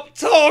stop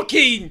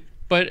talking.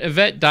 But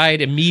Yvette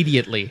died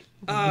immediately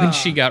when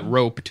she got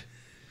roped.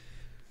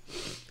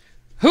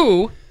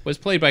 Who was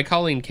played by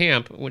Colleen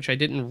Camp, which I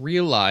didn't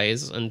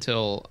realize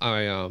until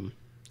a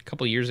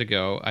couple years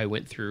ago. I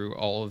went through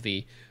all of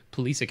the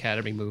Police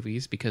Academy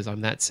movies because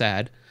I'm that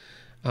sad.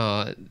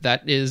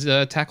 That is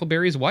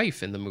Tackleberry's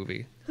wife in the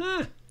movie.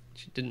 Huh.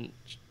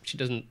 She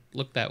doesn't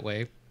look that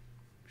way.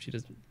 She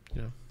doesn't,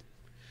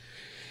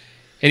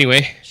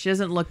 Anyway, she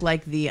doesn't look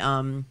like the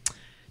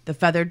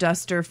feather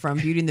duster from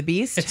Beauty and the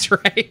Beast. That's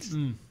right.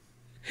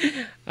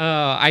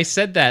 I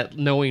said that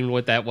knowing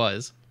what that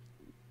was.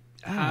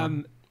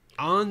 I've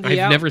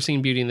never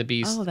seen Beauty and the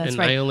Beast, that's and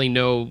right. I only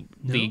know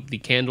the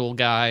candle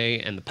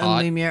guy and the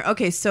pot. Lumiere.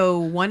 Okay, so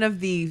one of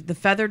the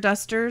feather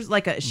dusters,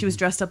 she was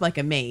dressed up like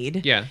a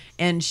maid. Yeah,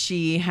 and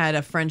she had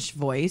a French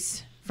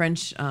voice.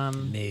 French.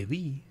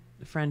 Maybe.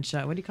 French.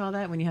 What do you call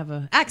that when you have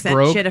a accent?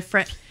 Brogue? She had a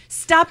French.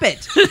 Stop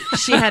it.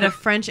 She had a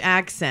French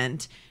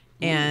accent,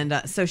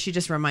 and so she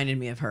just reminded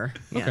me of her.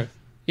 Yeah. Okay.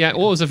 Yeah,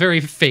 well, it was a very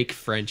fake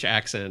French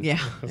accent. Yeah,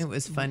 it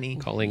was funny.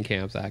 Colleen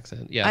Camp's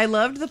accent. Yeah. I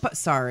loved the...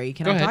 Sorry,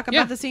 can I talk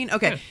about the scene?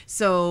 Okay,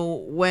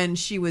 so when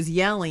she was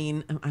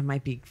yelling... I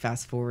might be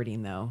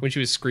fast-forwarding, though. When she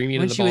was screaming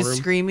in the ballroom? When she was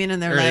screaming,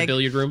 and they're like... in the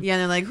billiard room? Yeah,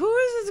 and they're like, who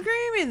is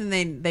screaming?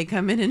 And they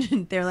come in,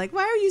 and they're like,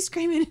 why are you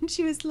screaming? And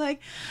she was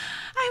like,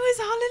 I was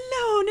all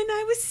alone, and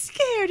I was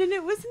scared, and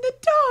it was in the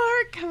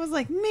dark. I was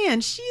like, man,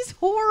 she's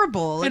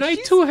horrible. And I,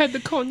 too, had the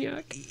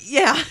cognac.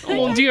 Yeah. Oh,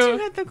 mon Dieu. I too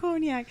had the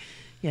cognac.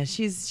 Yeah,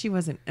 she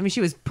wasn't... I mean, she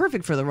was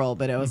perfect for the role,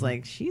 but I was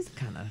like, she's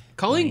kind of...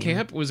 Colleen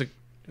Camp was I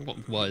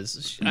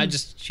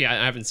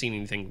haven't seen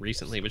anything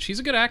recently, but she's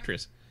a good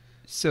actress.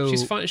 So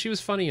she's fun. She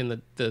was funny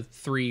in the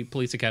 3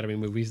 Police Academy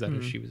movies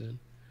that she was in.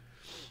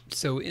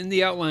 So in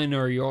the outline,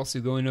 are you also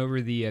going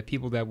over the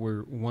people that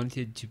were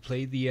wanted to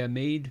play the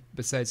maid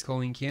besides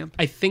Colleen Camp?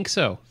 I think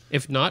so.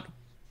 If not,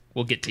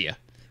 we'll get to you.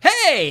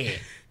 Hey!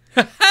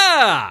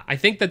 Ha! I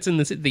think that's in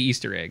the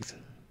Easter eggs.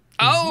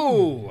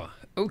 Oh!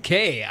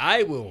 Okay,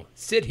 I will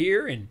sit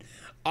here and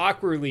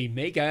awkwardly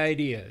make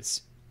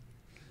ideas.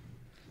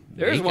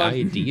 There's one.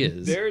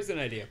 Ideas. There's an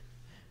idea.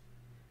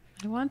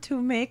 I want to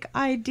make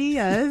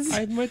ideas.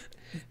 I want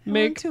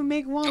to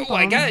make one. Oh,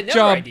 I got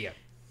another idea.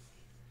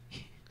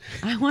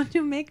 I want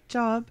to make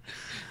job.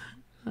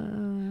 I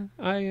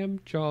am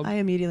job. I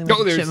immediately went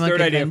to Chipmunk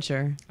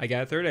Adventure. Idea. I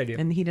got a third idea.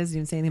 And he doesn't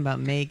even say anything about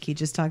make. He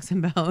just talks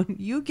about,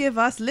 you give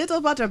us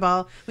little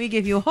butterball, we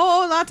give you a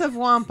whole lot of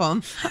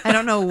wampum. I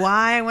don't know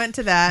why I went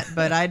to that,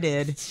 but I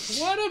did.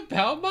 What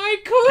about my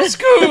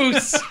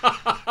couscous?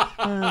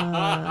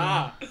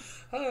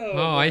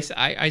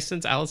 I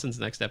sense Allison's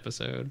next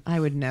episode. I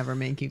would never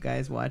make you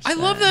guys watch that. I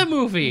love that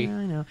movie. Yeah,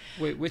 I know.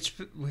 Wait, which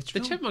The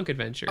film? Chipmunk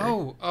Adventure.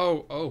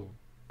 Oh.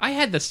 I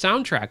had the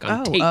soundtrack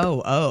on tape.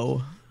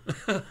 Oh.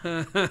 I'd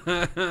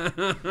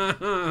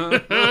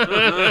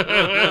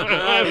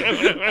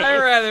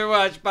rather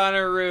watch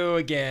Bonnaroo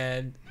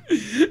again.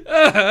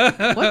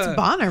 What's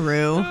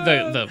Bonnaroo?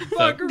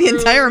 The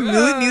entire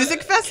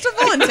music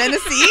festival in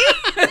Tennessee?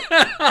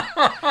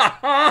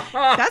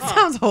 That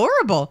sounds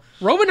horrible.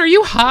 Roman, are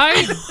you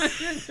high?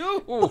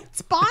 No.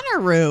 It's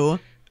Bonnaroo.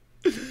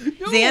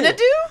 No.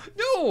 Xanadu?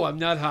 No, I'm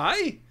not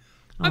high.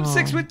 I'm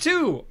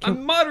 6'2".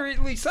 I'm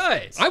moderately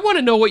sized. I want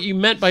to know what you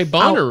meant by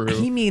Bonnaroo.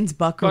 Oh, he means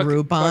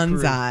Buckaroo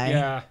Banzai.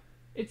 Yeah.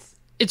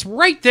 It's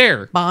right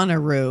there.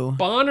 Bonnaroo.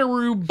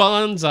 Bonnaroo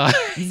Banzai.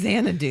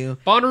 Xanadu.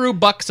 Bonnaroo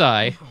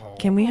Buckseye.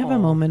 Can we have a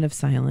moment of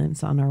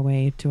silence on our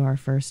way to our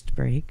first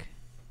break?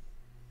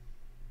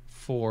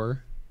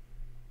 For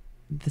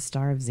the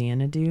star of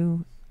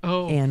Xanadu.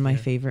 Oh. And my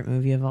favorite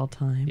movie of all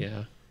time.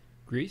 Yeah.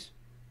 Grease?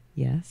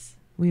 Yes.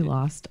 We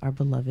lost our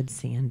beloved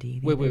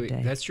Sandy.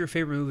 Wait. That's your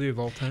favorite movie of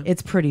all time?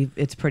 It's pretty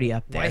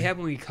up there. Why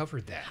haven't we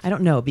covered that? I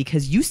don't know,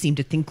 because you seem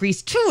to think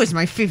Grease 2 is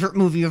my favorite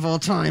movie of all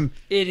time.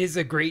 It is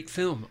a great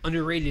film.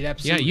 Underrated,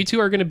 absolutely. Yeah, you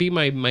two are going to be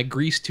my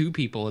Grease 2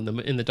 people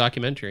in the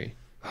documentary.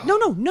 No,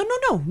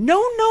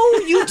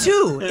 you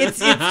too. It's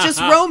just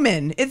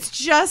Roman. It's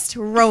just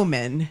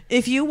Roman.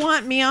 If you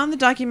want me on the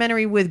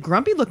documentary with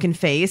grumpy looking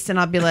face, and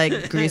I'll be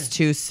like, Grease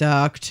 2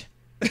 sucked.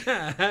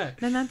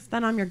 then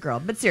I'm your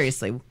girl. But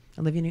seriously,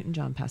 Olivia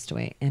Newton-John passed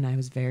away, and I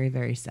was very,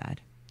 very sad.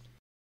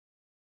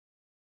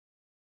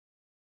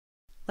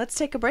 Let's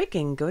take a break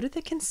and go to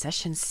the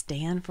concession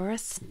stand for a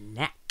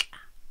snack.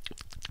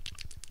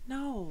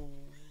 No.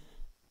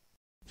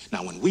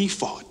 Now, when we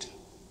fought,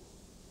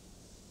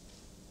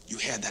 you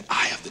had that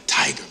eye of the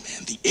tiger,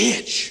 man, the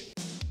edge.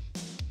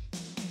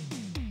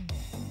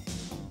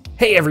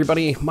 Hey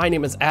everybody, my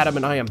name is Adam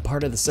and I am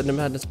part of the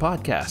Cinemadness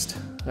podcast.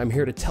 I'm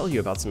here to tell you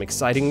about some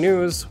exciting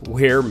news.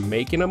 We're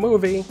making a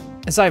movie.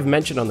 As I've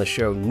mentioned on the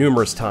show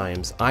numerous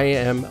times, I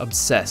am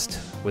obsessed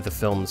with the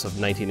films of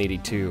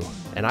 1982,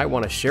 and I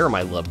want to share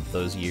my love of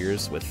those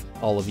years with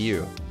all of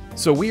you.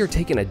 So we are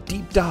taking a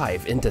deep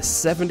dive into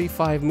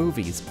 75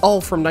 movies,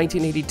 all from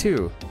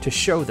 1982, to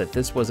show that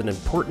this was an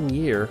important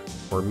year,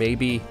 or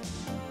maybe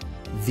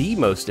the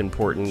most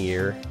important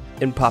year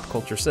in pop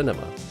culture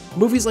cinema.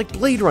 Movies like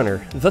Blade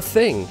Runner, The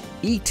Thing,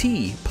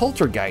 E.T.,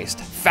 Poltergeist,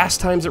 Fast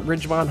Times at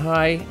Ridgemont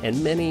High,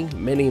 and many,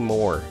 many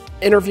more.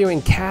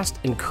 Interviewing cast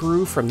and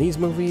crew from these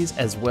movies,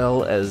 as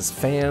well as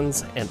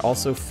fans and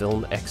also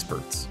film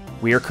experts.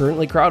 We are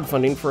currently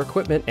crowdfunding for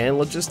equipment and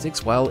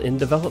logistics while in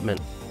development,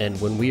 and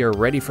when we are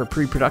ready for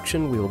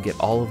pre-production, we will get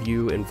all of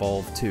you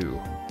involved too.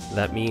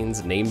 That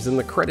means names in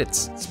the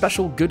credits,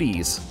 special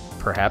goodies,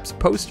 perhaps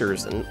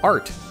posters and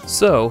art.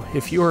 So,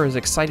 if you are as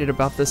excited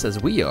about this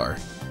as we are,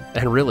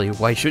 and really,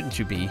 why shouldn't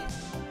you be?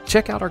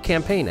 Check out our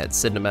campaign at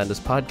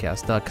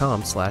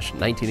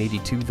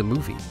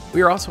cinemadnesspodcast.com/1982themovie.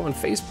 We are also on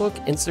Facebook,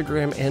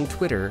 Instagram, and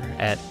Twitter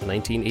at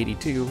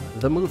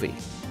 1982themovie.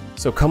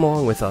 So come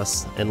along with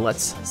us and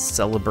let's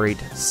celebrate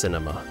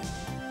cinema.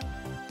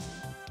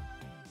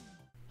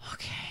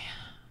 Okay.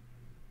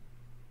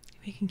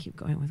 We can keep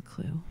going with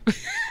Clue.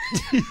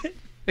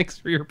 Thanks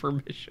for your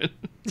permission.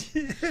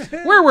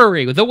 Where were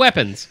we? The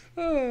weapons.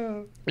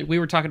 We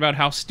were talking about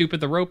how stupid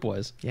the rope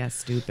was. Yeah,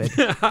 stupid.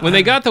 When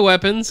they got the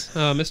weapons,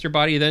 Mr.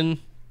 Body then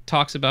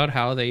talks about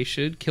how they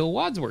should kill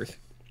Wadsworth.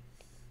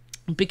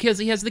 Because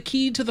he has the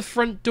key to the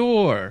front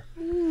door.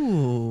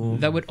 Ooh.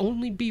 That would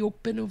only be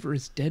open over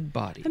his dead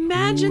body.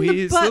 Imagine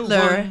the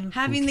butler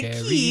having the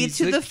key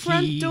to the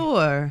front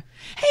door.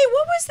 Hey,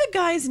 what was the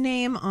guy's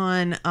name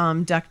on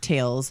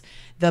DuckTales?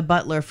 The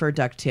butler for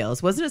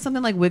DuckTales. Wasn't it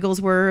something like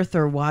Wigglesworth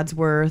or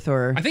Wadsworth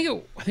or? I think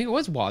it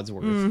was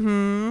Wadsworth.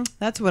 Mm-hmm.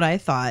 That's what I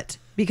thought.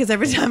 Because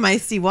every time I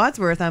see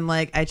Wadsworth, I'm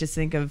like, I just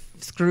think of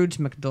Scrooge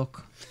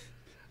McDuck.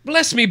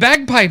 Bless me,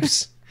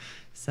 bagpipes.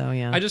 So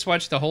yeah, I just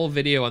watched the whole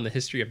video on the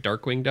history of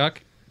Darkwing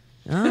Duck.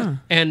 Ah.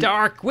 And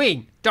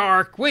Darkwing,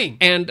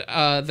 and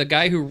the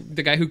guy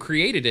who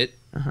created it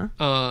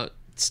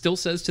still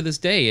says to this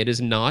day it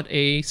is not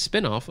a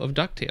spin-off of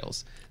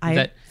DuckTales.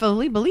 I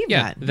fully believe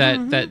that.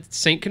 That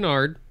St.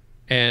 Canard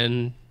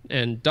and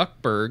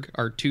Duckburg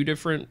are two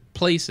different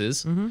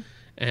places,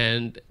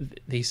 and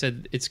they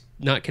said it's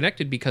not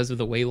connected because of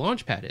the way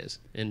Launchpad is.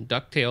 In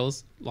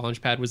DuckTales,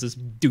 Launchpad was this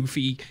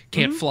doofy,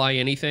 can't fly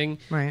anything,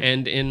 right?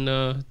 And in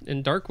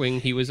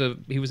Darkwing, he was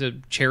a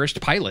cherished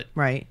pilot,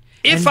 right?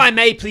 If I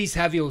may please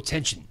have your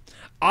attention,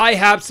 I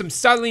have some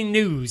startling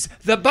news.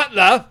 The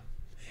butler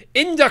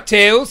in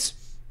DuckTales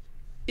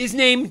is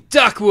named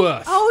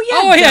Duckworth.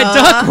 Oh yeah,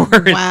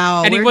 Duckworth.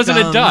 Wow, and he we're wasn't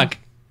dumb. a duck.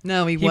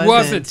 No, he wasn't.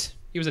 wasn't.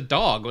 He was a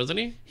dog, wasn't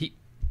he?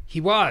 He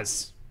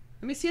was.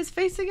 Let me see his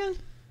face again.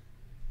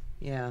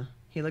 Yeah,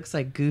 he looks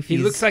like Goofy.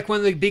 He looks like one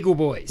of the Beagle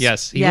Boys.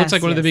 Yes, he looks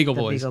like one of the Beagle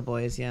Boys. Beagle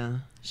Boys, yeah.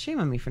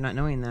 Shame on me for not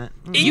knowing that.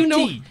 You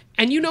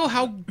know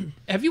how?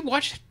 Have you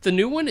watched the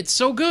new one? It's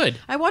so good.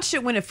 I watched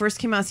it when it first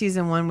came out,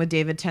 season 1 with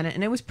David Tennant,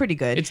 and it was pretty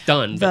good. It's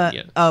done. But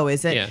yeah. Oh,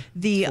 is it? Yeah,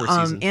 the 4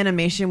 seasons.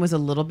 animation was a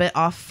little bit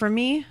off for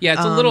me. Yeah,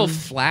 it's a little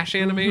flash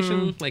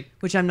animation, like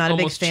which I'm not a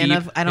big fan cheap.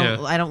 of. I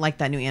don't like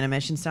that new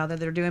animation style that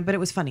they're doing, but it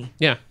was funny.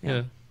 Yeah.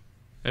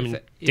 I mean,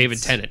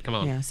 David Tennant. Come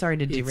on. Yeah, sorry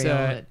to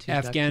derail it.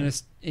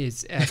 Afghanistan.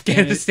 It's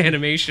Afghanistan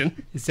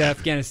animation. It's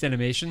Afghanistan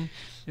animation.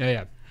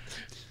 Yeah.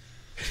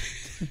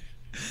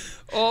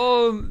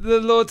 Oh, the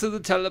lords of the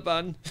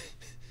Taliban.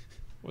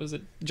 What was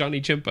it?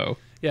 Johnny Chimpo.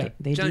 Yeah,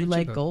 they do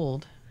like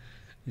gold.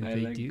 I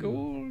like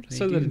gold. They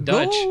So do. the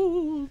Dutch.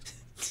 Gold.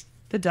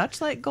 The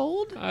Dutch like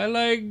gold? I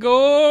like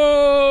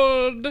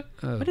gold.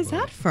 What is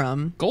that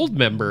from? Gold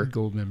member.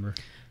 Gold member.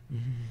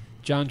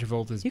 John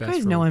Travolta's You best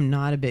guys role. know I'm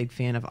not a big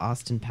fan of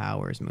Austin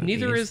Powers movies.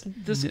 Neither is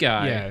this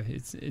guy. Yeah,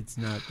 it's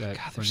not that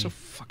God, funny. they're so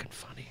fucking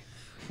funny.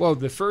 Well,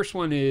 the first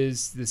one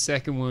is, the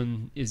second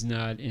one is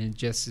not, and it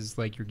just is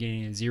like you're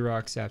getting a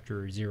Xerox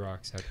after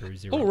Xerox after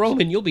Xerox. Oh,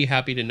 Roman, you'll be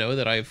happy to know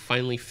that I've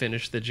finally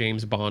finished the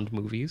James Bond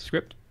movies.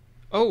 Script?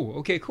 Oh,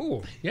 okay,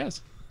 cool.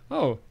 Yes.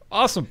 Oh,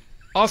 awesome.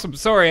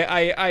 Sorry,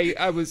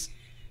 I was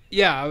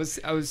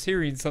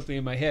hearing something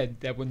in my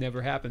head that would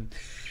never happen.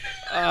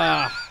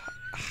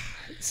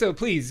 So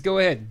please go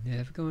ahead.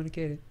 Never gonna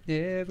get it.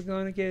 Never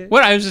gonna get it.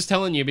 What I was just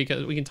telling you,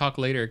 because we can talk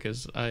later,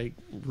 because I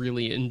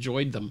really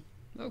enjoyed them.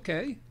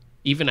 Okay.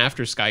 Even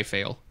after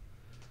Skyfail.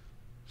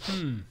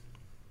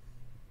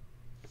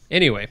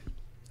 Anyway.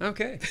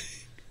 Okay.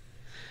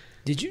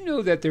 Did you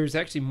know that there's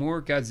actually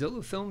more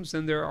Godzilla films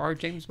than there are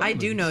James Bond I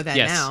do movies? know that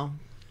Yes. now.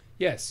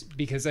 Yes,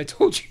 because I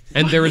told you.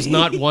 And there is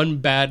not one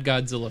bad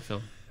Godzilla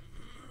film.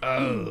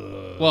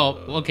 Well,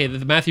 okay,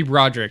 the Matthew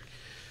Broderick.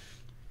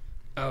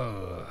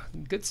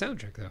 Good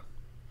soundtrack though.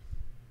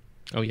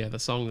 Oh yeah, the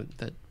song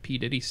that P.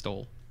 Diddy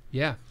stole.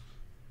 Yeah.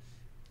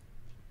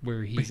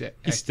 Where he's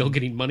still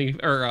getting money,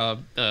 or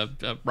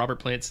Robert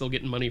Plant's still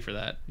getting money for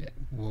that. Yeah.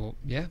 Well,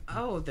 yeah.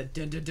 Oh, the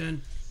dun dun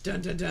dun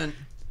dun dun dun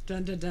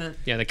dun dun dun.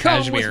 Yeah, the Come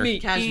Kashmir. with me.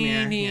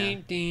 Cashmere, yeah.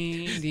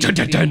 Dun,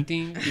 dun, dun.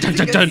 It's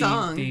a good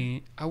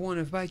song. I want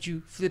to bite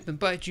you, flip and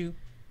bite you.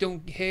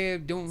 Don't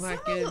like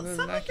it.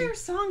 Some of their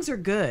songs are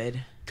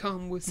good.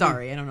 Come with me.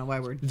 Sorry, I don't know why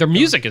we're... Their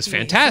music is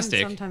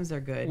fantastic. Sometimes they're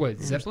good. What,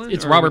 Zeppelin?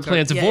 It's Or Robert are we talking-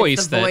 Plant's Yeah, voice.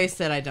 it's the voice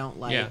that I don't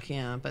like,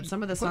 Yeah. but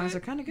some of the songs are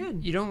kind of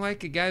good. You don't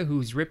like a guy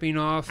who's ripping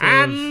off of...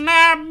 I'm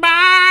not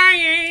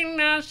buying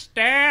a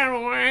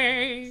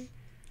stairway.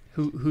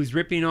 Who's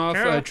ripping off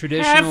Girl,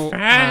 traditional,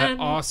 have fun.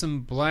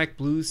 awesome black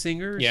blues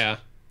singers? Yeah.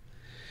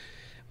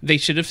 They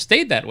should have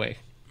stayed that way.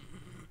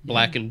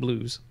 Black and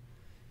blues.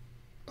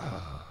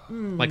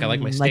 Like I like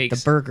my Like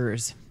steaks. the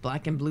burgers.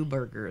 Black and blue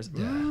burgers.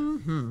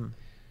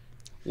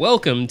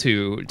 Welcome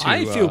to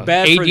I feel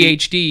bad for the-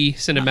 ADHD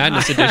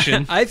Cinemadness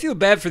edition. I feel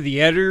bad for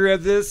the editor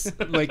of this.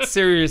 Like,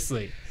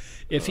 seriously.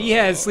 If he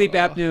had sleep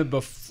apnea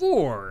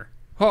before...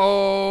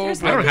 Oh,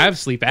 There's I don't have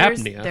sleep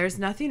apnea. There's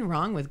nothing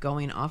wrong with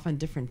going off on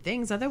different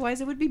things.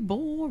 Otherwise, it would be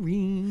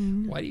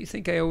boring. Why do you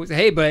think I always...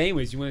 Hey, but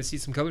anyways, you want to see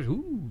some colors?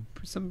 Ooh,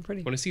 something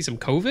pretty. Want to see some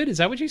COVID? Is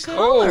that what you said?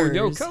 Oh,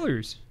 no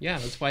colors. Yeah,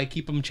 that's why I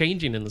keep them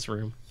changing in this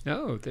room.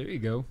 Oh, there you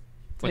go.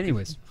 Like-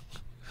 Anyways.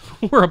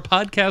 We're a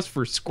podcast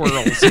for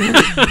squirrels.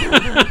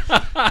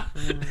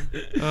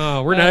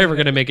 Oh, we're never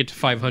going to make it to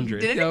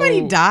 500. Did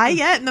anybody die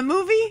yet in the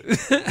movie?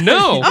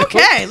 No.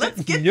 Okay,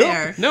 let's get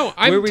there. No, Where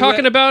I'm we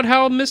talking at? about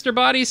how Mr.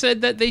 Body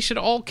said that they should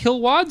all kill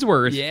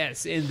Wadsworth.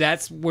 Yes, and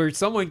that's where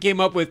someone came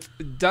up with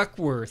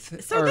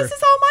Duckworth. So this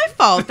is all my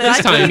fault. That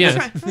This I time, couldn't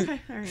yeah. try-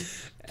 Okay, all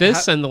right.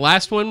 This and the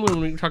last one when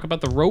we talk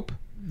about the rope.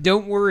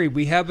 Don't worry,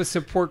 we have a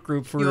support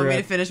group for... You want me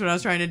to finish what I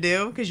was trying to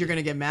do? Because you're going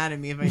to get mad at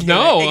me if I do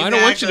No, it. I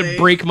don't want you to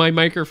break my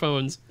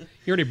microphones.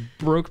 You already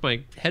broke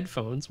my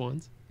headphones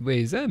once. Wait,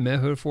 is that a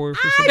metaphor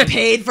for I something?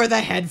 paid for the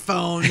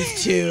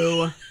headphones,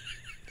 too.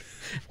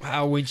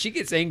 Wow, when she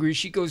gets angry,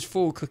 she goes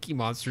full Cookie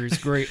Monster. It's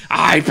great.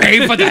 I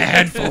pay for the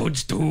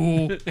headphones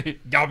too.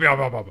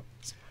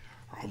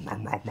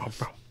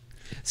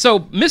 So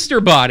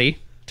Mr. Body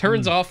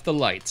turns off the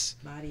lights.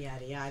 Body,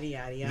 yaddy, yaddy,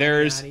 yaddy,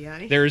 There's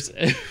yaddy,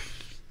 yaddy.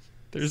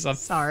 there's a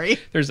Sorry.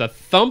 There's a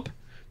thump.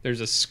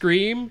 There's a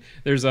scream.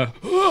 There's a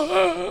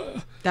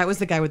That was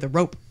the guy with the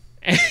rope.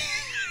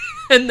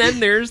 and then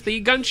there's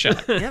the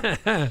gunshot.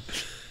 Yep.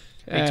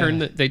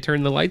 They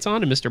turn the lights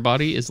on, and Mr.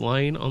 Body is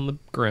lying on the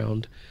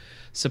ground,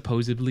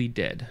 supposedly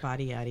dead.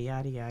 Body, yaddy,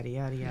 yaddy, yaddy,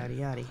 yaddy, yaddy,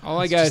 yaddy. All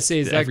I gotta say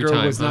is that every girl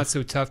time, was huh? not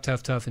so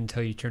tough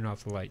until you turn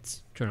off the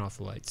lights. Turn off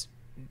the lights.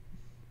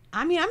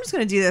 I mean, I'm just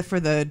going to do that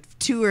for the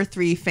 2 or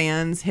 3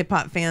 fans, hip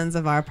hop fans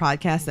of our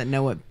podcast that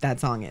know what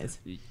that song is.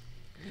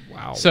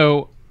 Wow.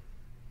 So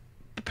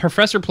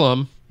Professor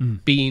Plum,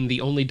 being the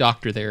only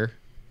doctor there,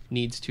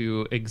 needs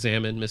to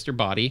examine Mr.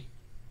 Body.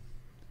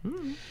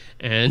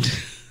 And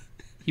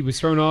he was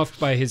thrown off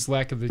by his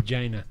lack of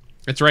vagina.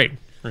 That's right.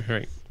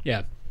 Right.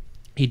 Yeah.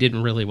 He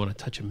didn't really want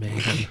to touch a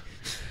man.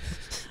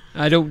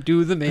 I don't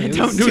do the males.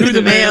 Don't do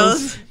the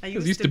males. I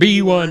used to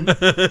be one.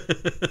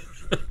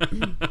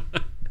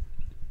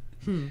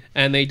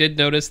 And they did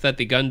notice that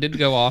the gun did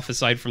go off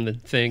aside from the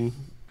thing,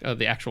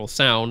 the actual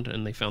sound,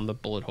 and they found the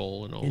bullet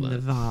hole and all In that. the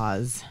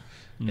vase.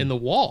 In the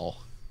wall.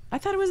 I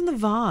thought it was in the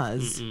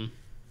vase.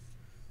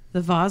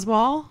 The vase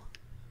wall?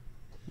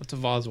 What's a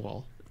vase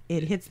wall?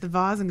 It hits the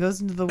vase and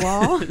goes into the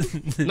wall?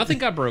 Nothing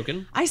got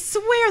broken. I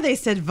swear they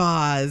said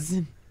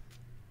vase.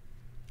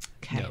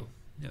 Okay.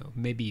 No,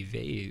 maybe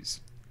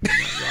vase.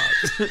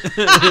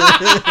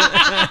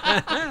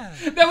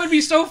 That would be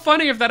so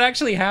funny if that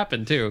actually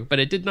happened too, but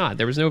it did not.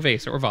 There was no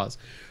vase or vase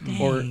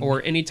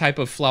or any type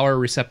of flower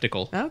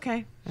receptacle.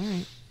 Okay, all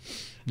right.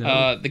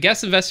 No. The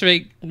guests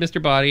investigate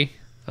Mr. Body.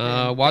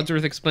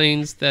 Wadsworth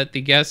explains that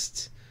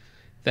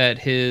that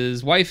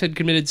his wife had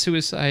committed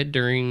suicide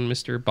during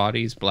Mr.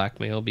 Body's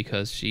blackmail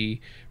because she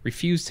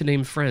refused to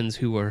name friends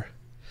who were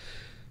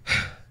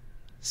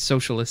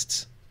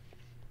socialists.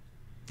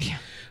 Yeah.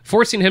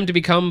 Forcing him to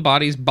become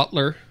Body's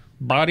butler.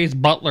 Body's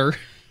butler.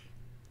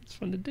 It's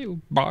fun to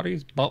do.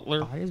 Body's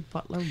butler. Body's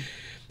butler,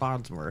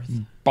 Wadsworth.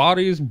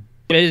 Body's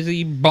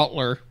busy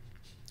butler.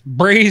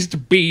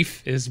 Braised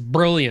beef is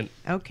brilliant.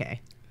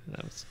 Okay.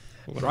 That was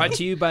Brought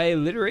to you by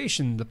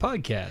Alliteration, the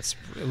podcast.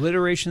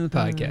 Alliteration, the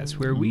podcast,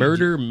 where we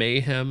murder,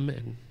 mayhem,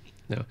 and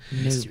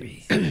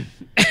mystery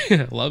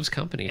loves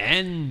company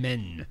and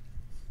men.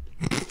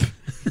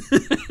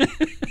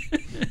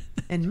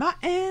 And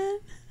Martin.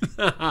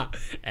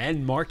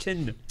 And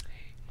Martin.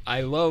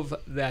 I love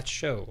that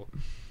show.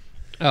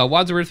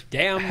 Wadsworth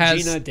Damn,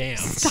 has Gina, damn.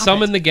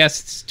 summoned the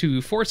guests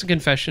to force a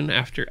confession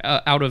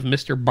out of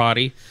Mr.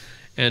 Body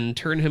and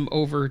turn him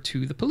over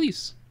to the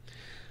police.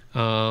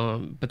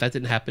 But that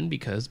didn't happen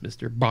because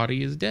Mr.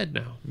 Body is dead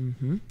now.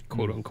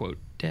 Quote unquote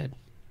dead.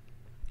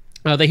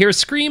 They hear a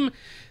scream.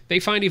 They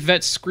find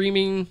Yvette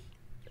screaming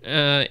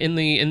in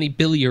the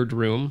billiard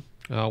room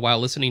while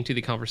listening to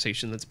the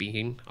conversation that's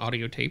being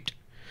audio taped.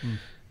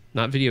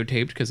 Not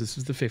videotaped because this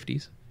was the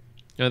 50s.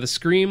 The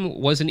scream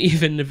wasn't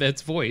even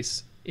Yvette's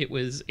voice. It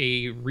was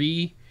a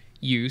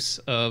reuse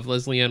of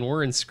Leslie Ann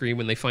Warren's scream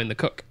when they find the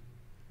cook.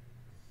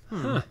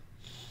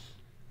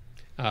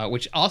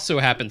 Which also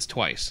happens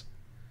twice.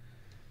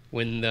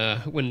 When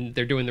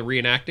they're doing the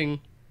reenacting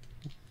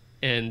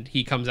and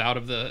he comes out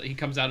of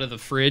the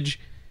fridge,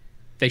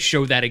 they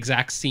show that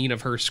exact scene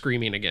of her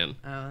screaming again.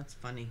 Oh, that's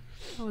funny.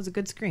 That was a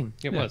good scream.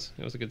 It was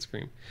a good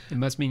scream. It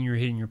must mean you're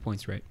hitting your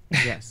points right.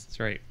 Yes. That's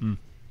right.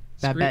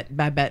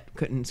 Babette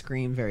couldn't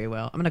scream very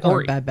well. I'm going to call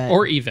her Babette.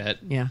 Or Yvette.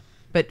 Yeah.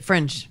 But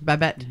French.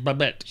 Babette.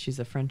 Babette. She's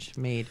a French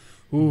maid.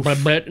 Oof.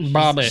 Babette and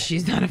Babette.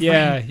 She's not a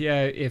Yeah.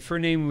 If her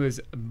name was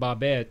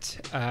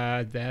Babette,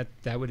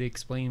 that would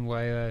explain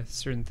why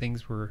certain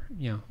things were,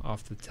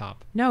 off the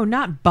top. No,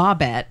 not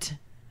Bobette.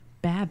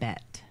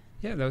 Babette.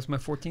 Yeah, that was my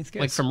 14th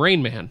guess. Like from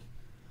Rain Man.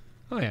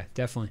 Oh, yeah,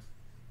 definitely.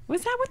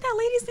 Was that what that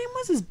lady's name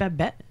was? Is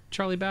Babette?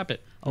 Charlie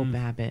Babbitt. Oh,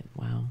 Babbitt.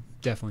 Wow.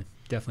 Definitely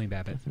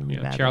Babbitt. Definitely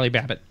Yeah, Babbitt. Charlie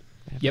Babbitt.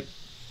 Yep.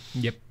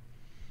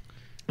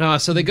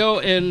 So they go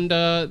and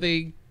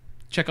they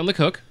check on the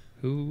cook,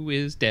 who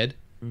is dead,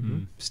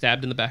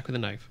 stabbed in the back with a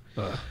knife.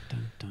 Dun,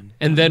 dun,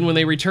 And then when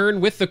they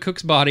return with the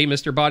cook's body,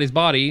 Mr. Body's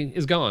body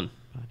is gone.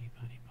 Body.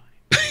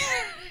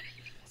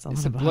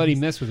 It's a bloody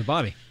mess with the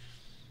body.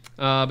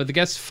 But the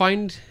guests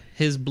find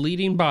his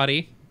bleeding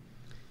body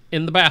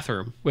in the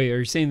bathroom. Wait, are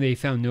you saying they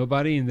found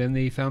nobody and then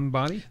they found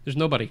body? There's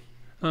nobody.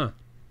 Huh.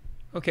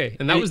 Okay.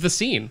 And that was the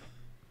scene.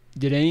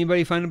 Did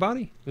anybody find a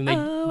body? When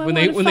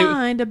they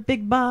find a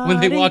big body.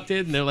 When they walked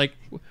in, they're like,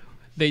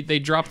 they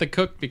dropped the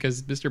cook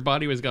because Mr.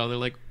 Body was gone. They're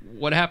like,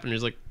 what happened?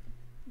 He's like,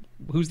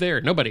 who's there?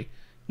 Nobody.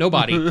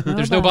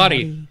 There's no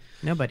body.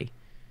 Nobody.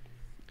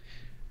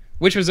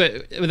 Which was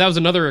that was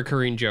another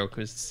recurring joke,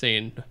 was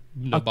saying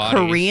no bodies.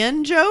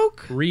 Korean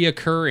joke?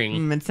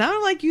 Reoccurring. It sounded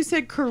like you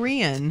said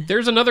Korean.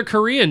 There's another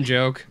Korean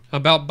joke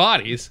about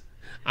bodies.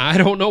 I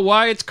don't know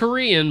why it's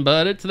Korean,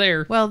 but it's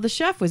there. Well, the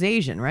chef was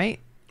Asian, right?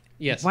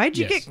 Yes. Why'd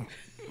you get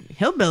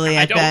hillbilly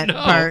at that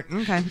part?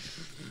 Okay.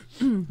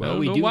 Well,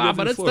 we do know why, live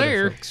but in it's Florida,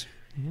 there. folks.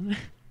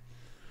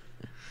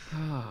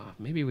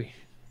 Maybe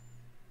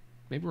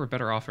we're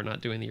better off for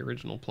not doing the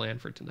original plan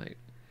for tonight.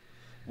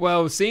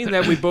 Well, seeing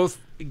that we both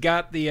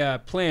got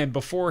the plan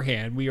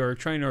beforehand, we are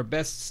trying our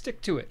best to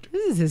stick to it.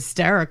 This is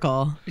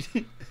hysterical.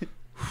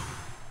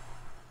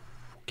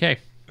 Okay.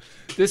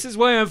 This is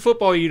why on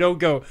football you don't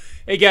go,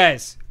 hey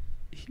guys,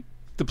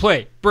 the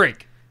play,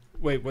 break.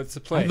 Wait, what's the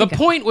play? The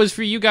point was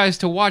for you guys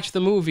to watch the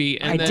movie.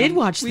 And I did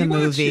watch the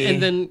movie.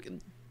 And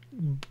then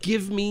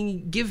give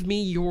me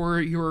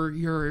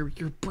your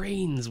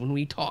brains when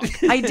we talk.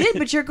 I did,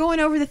 but you're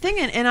going over the thing,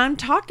 and I'm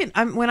talking.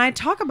 When I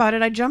talk about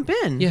it, I jump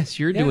in. Yes,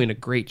 you're doing a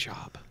great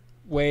job.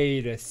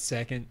 Wait a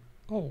second.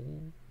 Oh,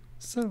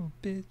 son of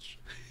a bitch.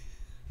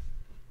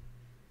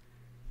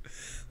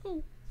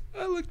 Oh,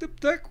 I looked up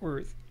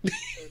Duckworth.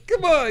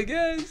 Come on,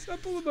 guys. I'm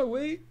pulling my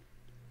weight.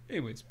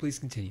 Anyways, please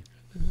continue.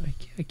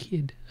 I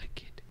kid.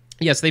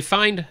 Yes, they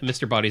find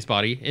Mr. Body's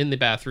body in the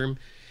bathroom,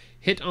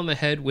 hit on the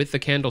head with the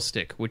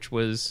candlestick, which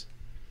was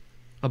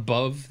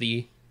above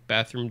the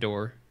bathroom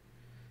door.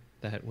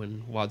 That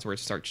when Wadsworth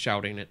starts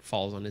shouting, it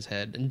falls on his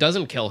head and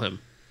doesn't kill him.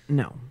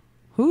 No.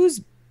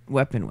 Whose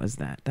weapon was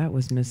that? That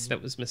was Miss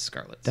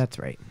Scarlet's. That's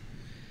right.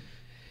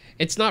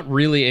 It's not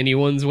really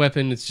anyone's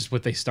weapon. It's just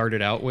what they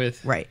started out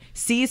with. Right.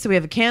 See, so we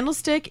have a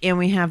candlestick and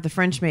we have the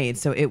French maid.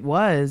 So it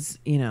was,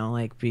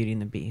 like Beauty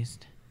and the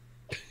Beast.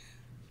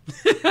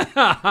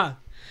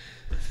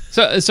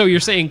 So you're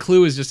saying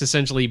Clue is just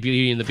essentially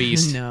Beauty and the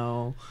Beast?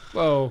 No.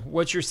 Well,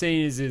 what you're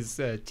saying is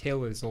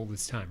tale as old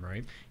as time,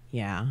 right?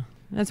 Yeah.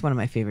 That's one of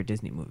my favorite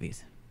Disney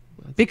movies.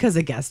 Because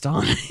of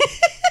Gaston.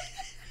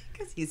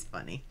 Because he's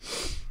funny.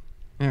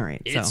 All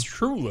right. It's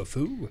true,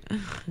 LeFou.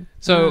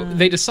 So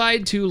they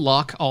decide to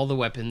lock all the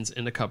weapons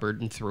in the cupboard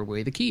and throw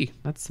away the key.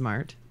 That's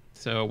smart.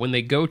 So when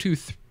they go to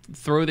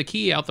throw the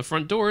key out the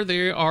front door,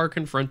 they are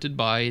confronted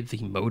by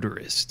the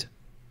motorist.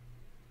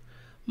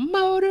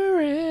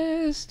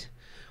 Motorist,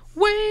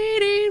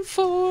 waiting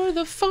for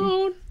the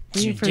phone.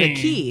 Waiting for the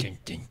key.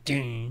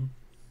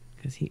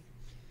 Because the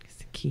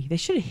key. They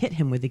should have hit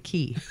him with the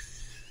key.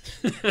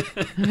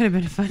 That would have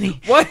been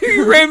funny. Why are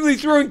you randomly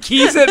throwing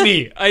keys at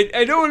me?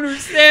 I don't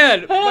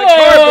understand. My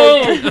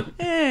car broke.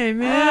 Hey,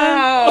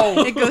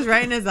 man. It goes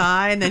right in his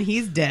eye, and then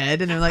he's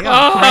dead, and they're like,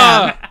 oh,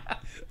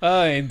 crap.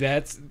 And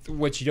that's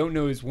what you don't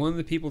know is one of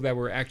the people that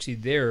were actually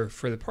there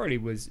for the party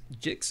was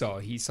Jigsaw.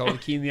 He saw the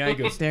key in the eye.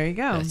 Goes, there you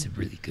go. That's a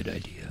really good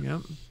idea.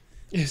 Yep.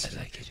 Yes, I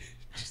like it.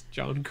 Just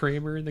John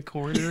Kramer in the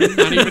corner,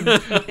 not even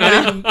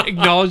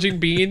acknowledging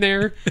being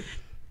there.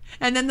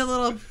 And then the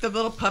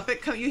little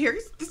puppet you hear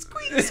the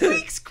squeak,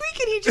 squeak, squeak,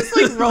 and he just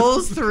like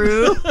rolls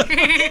through.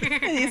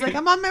 And he's like,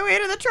 I'm on my way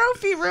to the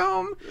trophy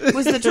room.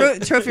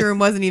 The trophy room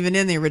wasn't even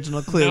in the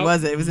original Clue,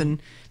 was it? It was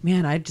in.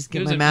 Man, I just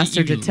get my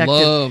Master Detective.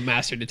 Love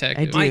Master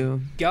Detective. I do.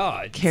 My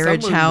God,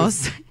 Carriage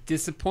House. Was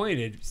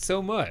disappointed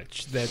so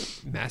much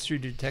that Master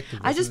Detective.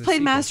 I just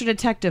played Master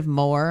Detective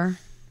more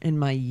in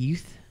my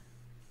youth,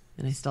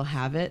 and I still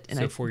have it.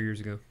 And 4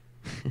 years ago.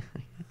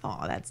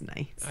 Oh, that's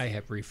nice. I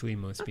have briefly.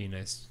 Must be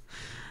nice.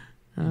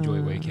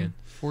 Enjoy what you can.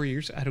 4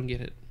 years? I don't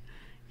get it.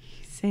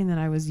 He's saying that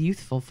I was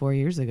youthful 4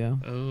 years ago.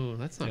 Oh,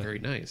 that's not very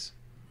nice.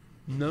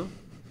 No.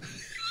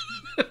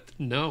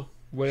 No.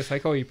 What if I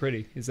call you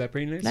pretty? Is that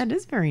pretty nice? That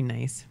is very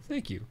nice.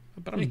 Thank you.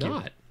 But I'm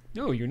not.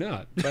 No, you're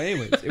not. But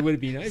anyways, it would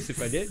be nice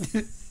if I did.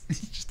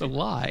 It's just a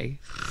lie.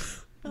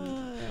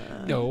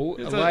 No,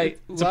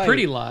 it's a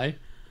pretty lie.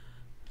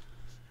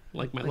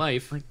 Like my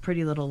life. Like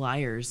Pretty Little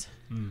Liars.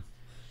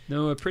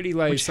 No, a pretty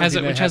lie. Which has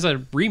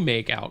a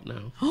remake out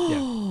now.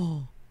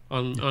 Oh.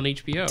 On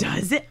HBO.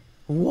 Does it?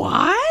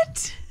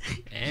 What?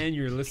 And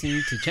you're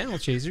listening to Channel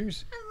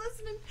Chasers. I'm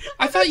listening.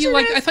 I thought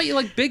you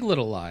liked Big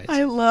Little Lies.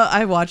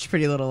 I watched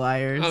Pretty Little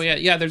Liars. Oh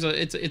yeah.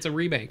 It's a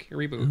remake, a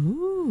reboot.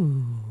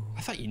 Ooh.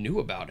 I thought you knew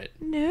about it.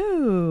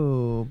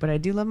 No, but I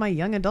do love my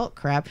young adult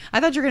crap.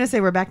 I thought you were gonna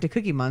say we're back to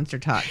Cookie Monster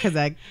talk because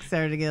I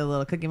started to get a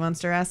little Cookie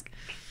Monster-esque.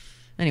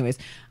 Anyways,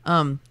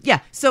 yeah.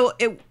 So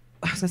I was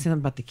gonna say something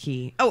about the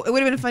key. Oh, it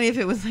would have been funny if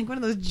it was like one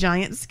of those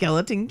giant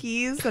skeleton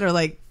keys that are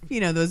like,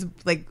 those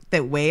like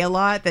that weigh a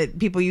lot that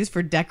people use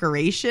for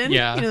decoration.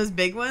 Yeah, those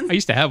big ones. I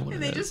used to have one.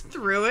 And they just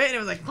threw it, and it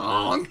was like,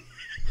 honk.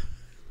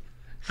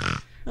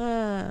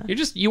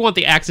 You want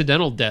the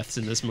accidental deaths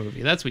in this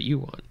movie. That's what you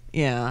want.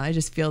 Yeah, I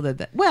just feel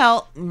that.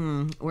 Well,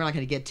 we're not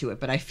going to get to it,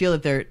 but I feel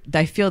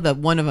that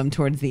one of them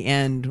towards the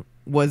end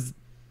was.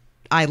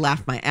 I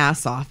laughed my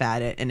ass off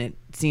at it, and it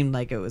seemed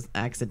like it was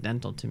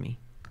accidental to me.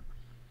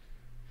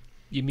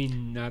 You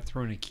mean not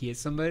throwing a key at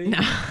somebody? No.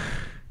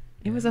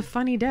 It was a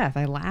funny death.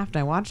 I laughed.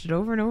 I watched it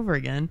over and over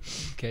again.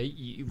 Okay,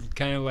 you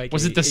kind of like...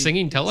 Was it the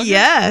singing telegraph?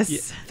 Yes. Yeah.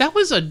 That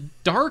was a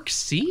dark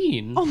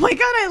scene. Oh my God,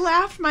 I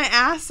laughed my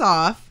ass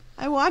off.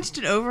 I watched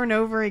it over and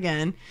over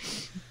again.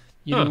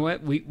 You know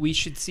what? We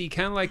should see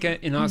kind of like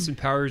in Austin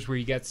Powers where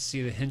you got to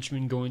see the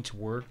henchman going to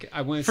work.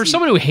 I want For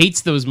someone who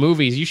hates those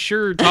movies, you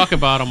sure talk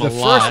about them a lot.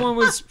 The first one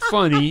was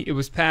funny. It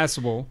was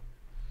passable.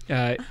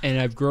 And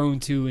I've grown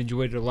to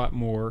enjoy it a lot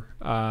more.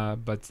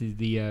 But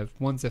the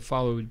ones that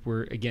followed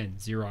were, again,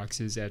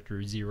 Xeroxes after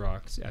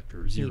Xerox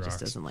after Xerox. He just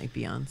doesn't like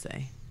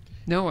Beyonce.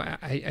 No, I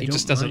he don't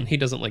just doesn't. mind. He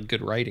doesn't like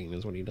good writing,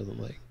 is what he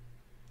doesn't like.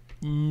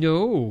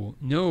 No,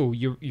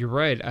 you're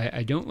right.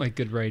 I don't like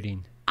good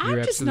writing.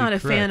 I'm just not a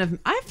fan of.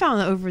 I found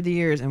that over the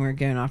years, and we're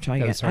going off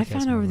track. I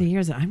found over the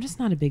years that I'm just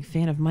not a big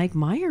fan of Mike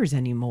Myers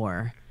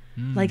anymore.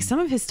 Like some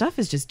of his stuff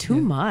is just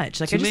too much.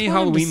 Like Too I just many want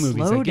Halloween him to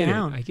movies. slow I get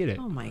down. it. I get it.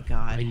 Oh my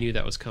god! I knew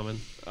that was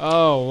coming.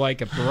 Oh,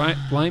 like a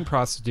blind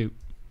prostitute.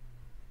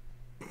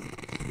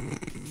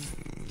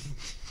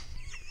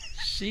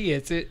 She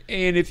gets it,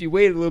 and if you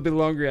wait a little bit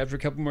longer after a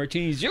couple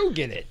martinis, you'll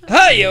get it.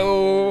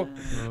 Hi-yo!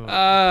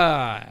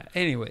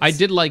 Anyways. I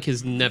did like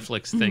his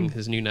Netflix thing,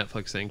 his new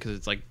Netflix thing, because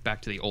it's like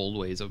back to the old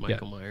ways of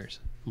Michael Myers.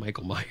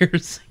 Michael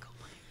Myers.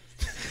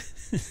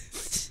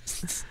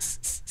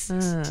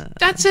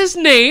 That's his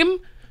name.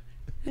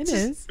 It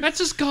is. That's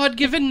his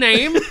God-given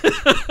name.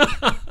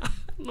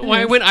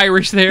 Why I went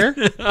Irish there?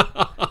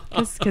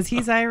 Because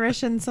he's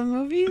Irish in some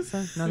movies.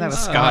 No, that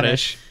was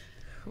Scottish.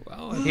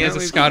 Well, he has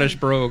a Scottish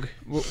brogue.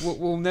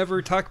 We'll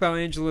never talk about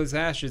Angela's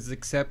ashes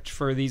except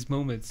for these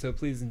moments, so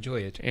please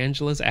enjoy it.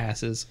 Angela's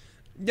asses.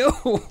 No!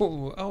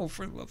 Oh,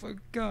 for the love of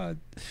God.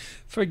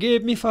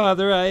 Forgive me,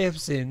 Father, I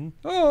have sinned.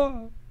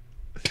 Oh!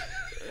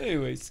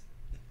 Anyways.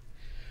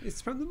 It's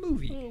from the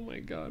movie. Oh my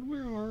God,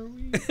 where are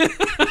we?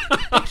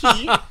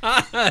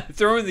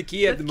 Throwing the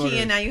key at the motorist. Key,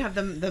 and now you have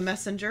the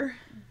messenger.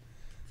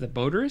 The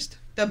motorist?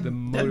 The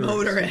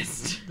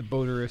motorist. The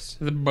motorist.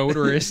 The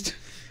motorist.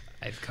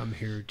 I've come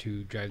here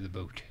to drive the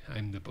boat.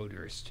 I'm the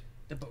motorist.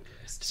 The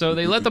motorist. So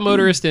they let the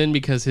motorist in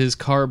because his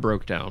car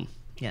broke down.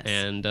 Yes.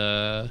 And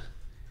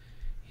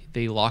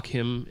they lock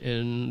him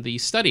in the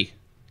study.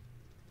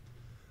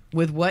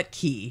 With what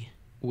key?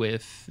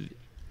 With,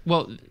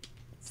 well,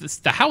 it's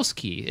the house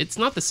key. It's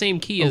not the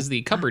same key as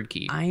the cupboard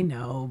key. I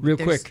know. Real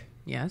quick.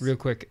 Yes? Real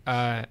quick.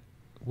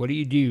 What do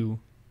you do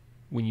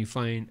when you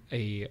find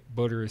a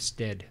motorist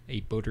dead?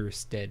 A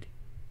motorist dead.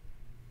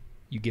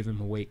 You give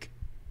him a wake.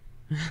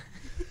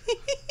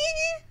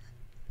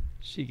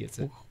 She gets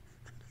it.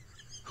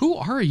 Who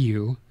are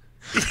you?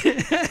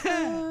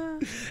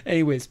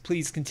 Anyways,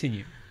 please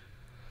continue.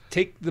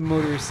 Take the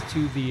motorist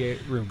to the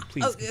room,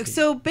 please.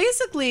 So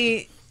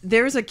basically,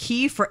 there's a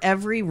key for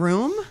every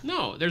room?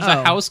 No, there's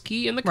a house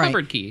key and the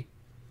cupboard key.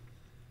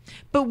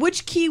 But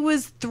which key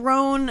was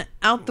thrown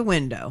out the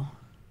window?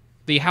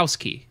 The house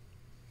key.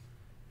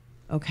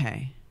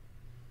 Okay.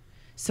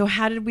 So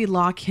how did we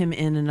lock him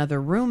in another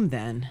room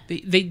then?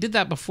 They did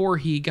that before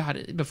he got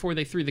it, before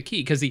they threw the key,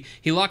 because he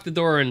locked the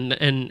door and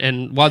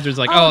Wadler's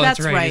like, oh,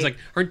 that's right. He's like,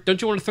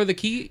 don't you want to throw the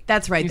key?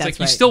 That's right. He's That's like,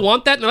 right. You still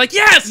want that? And they're like,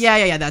 yes.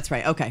 Yeah. That's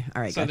right. Okay.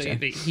 All right. So Gotcha.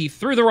 he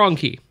threw the wrong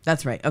key.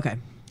 That's right. Okay.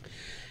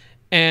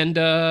 And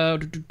I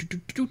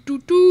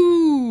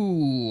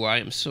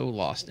am so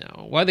lost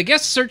now. Why the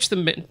guests search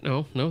the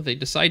no, they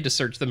decide to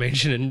search the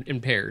mansion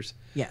in pairs.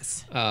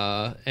 Yes.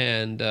 With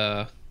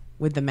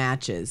the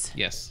matches.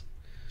 Yes.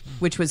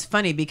 Which was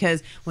funny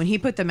because when he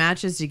put the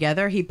matches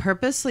together, he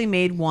purposely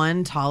made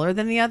one taller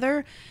than the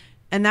other,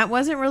 and that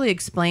wasn't really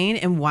explained.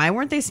 And why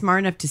weren't they smart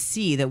enough to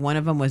see that one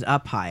of them was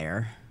up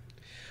higher?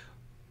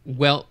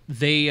 Well,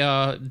 they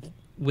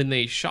when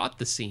they shot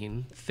the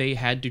scene, they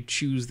had to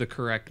choose the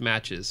correct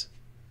matches.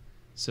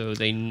 So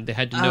they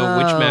had to know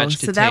which match to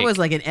take. So that was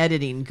like an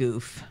editing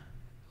goof.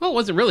 Well, it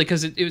wasn't really,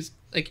 because it was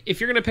like, if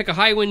you're going to pick a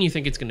high one, you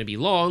think it's going to be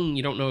long.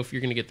 You don't know if you're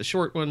going to get the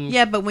short one.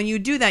 Yeah, but when you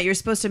do that, you're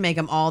supposed to make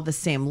them all the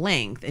same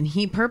length. And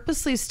he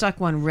purposely stuck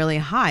one really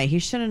high. He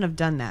shouldn't have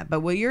done that. But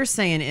what you're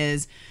saying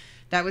is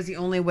that was the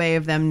only way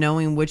of them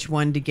knowing which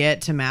one to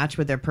get to match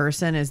with their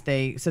person, is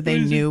they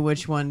knew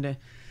which one to...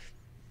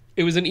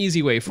 It was an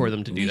easy way for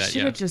them to do that,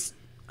 should have just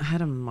had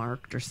them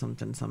marked or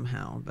something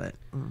somehow, but...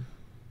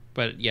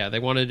 But yeah, they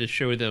wanted to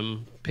show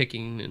them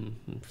picking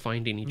and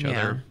finding each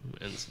other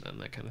and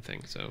that kind of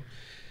thing. So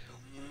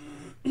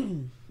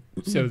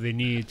they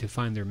needed to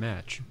find their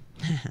match.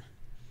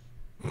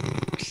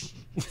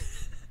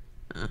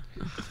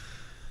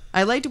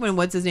 I liked when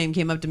what's his name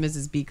came up to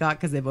Mrs. Peacock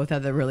because they both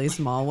had the really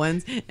small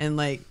ones, and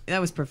like that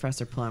was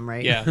Professor Plum,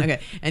 right? Yeah. Okay.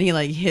 And he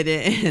like hit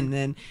it,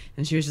 and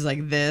she was just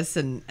like this,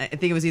 and I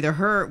think it was either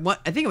her.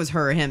 I think it was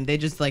her or him. They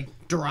just like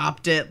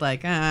dropped it,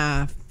 like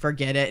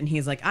forget it. And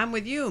he's like, "I'm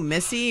with you,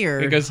 Missy or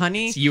because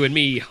honey." It's you and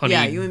me, honey.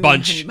 Yeah, you and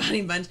bunch. me,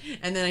 honey bunch.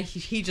 And then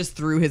he just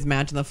threw his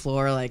match on the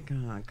floor, like,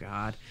 oh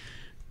god.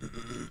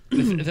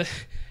 The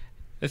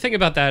thing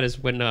about that is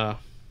when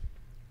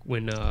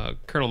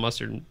Colonel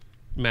Mustard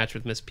matched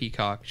with Miss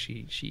Peacock,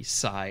 she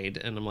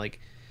sighed, and I'm like,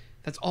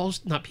 that's all.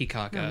 Not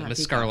Peacock, No, not Miss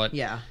Peacock. Scarlet.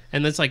 Yeah.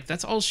 And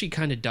that's all she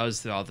kind of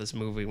does throughout this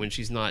movie when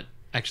she's not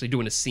actually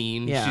doing a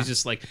scene. Yeah. She's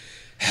just like,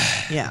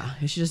 yeah,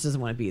 she just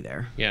doesn't want to be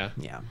there. yeah.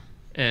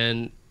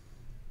 And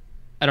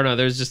I don't know.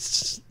 There's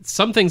just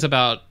some things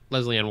about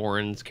Leslie Ann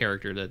Warren's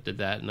character that did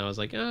that, and I was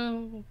like,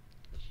 oh,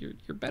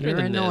 you're better You're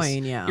than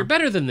annoying, this. yeah. You're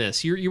better than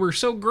this. You were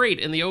so great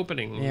in the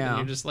opening. Yeah. And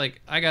you're just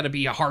like, I got to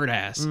be a hard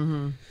ass.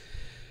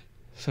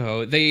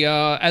 So they,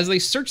 as they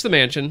search the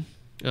mansion,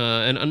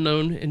 an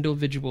unknown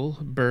individual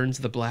burns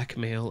the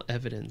blackmail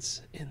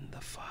evidence in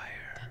the fire.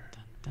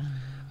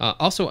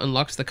 Also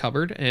unlocks the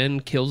cupboard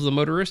and kills the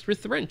motorist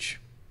with the wrench.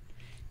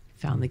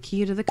 Found the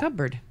key to the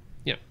cupboard.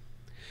 Yeah.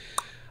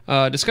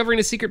 Discovering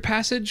a secret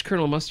passage,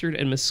 Colonel Mustard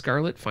and Miss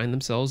Scarlet find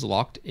themselves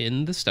locked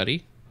in the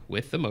study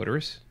with the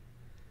motorist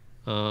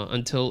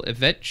until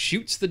Yvette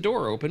shoots the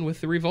door open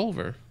with the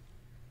revolver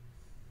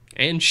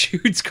and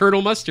shoots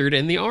Colonel Mustard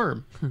in the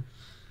arm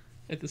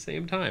at the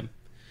same time,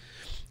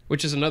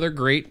 which is another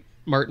great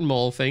Martin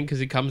Mull thing because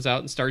he comes out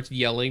and starts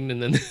yelling,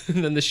 and then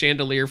and then the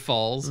chandelier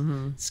falls,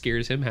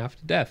 scares him half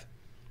to death.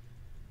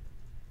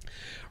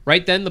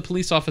 Right then, the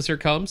police officer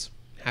comes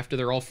after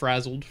they're all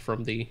frazzled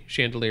from the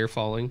chandelier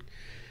falling.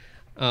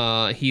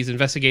 He's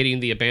investigating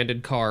the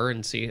abandoned car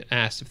and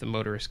asked if the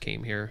motorist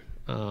came here.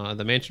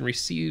 The mansion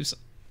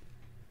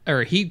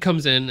he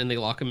comes in and they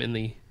lock him in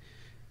the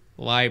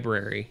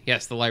library.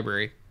 Yes, the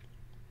library.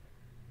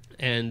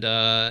 And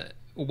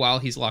while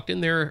he's locked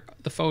in there,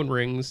 the phone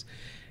rings,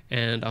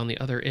 and on the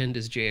other end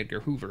is J. Edgar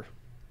Hoover,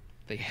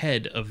 the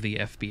head of the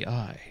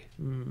FBI.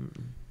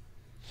 And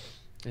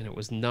it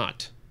was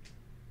not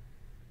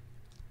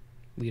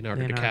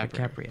Leonardo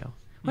DiCaprio.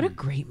 What a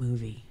great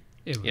movie.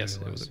 It really Yes,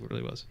 was. it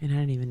really was. And I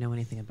didn't even know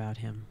anything about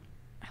him.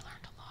 I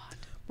learned a lot.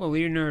 Well,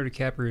 Leonardo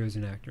DiCaprio is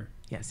an actor.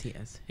 Yes, he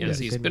is. Yes,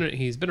 he's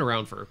been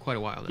around for quite a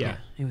while now. Yeah.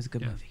 It was a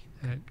good movie.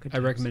 I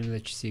recommend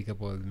that you see a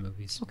couple of the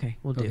movies. Okay,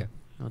 we'll do.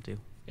 I'll do.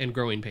 And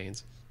Growing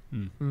Pains.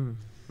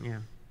 Yeah,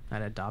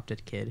 that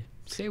adopted kid.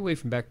 Stay away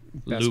from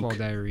Basketball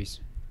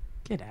Diaries.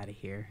 Get out of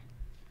here.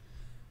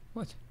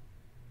 What?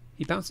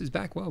 He bounces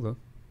back well, though.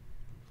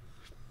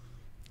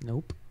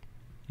 Nope.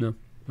 No?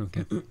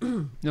 Okay.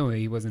 No,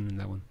 he wasn't in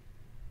that one.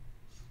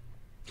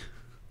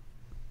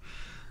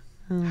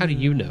 How do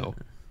you know?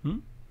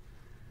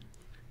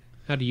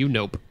 How do you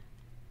nope?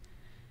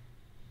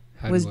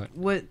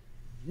 What?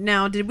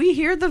 Now, did we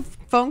hear the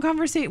phone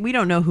conversation? We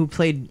don't know who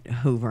played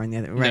Hoover on the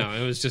other. Right? No,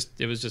 it was just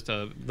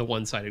the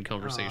one-sided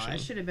conversation.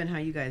 That should have been how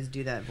you guys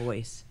do that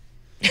voice.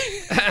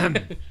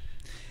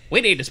 We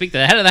need to speak to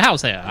the head of the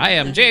house here. I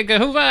am J. Edgar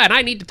Hoover, and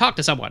I need to talk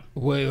to someone.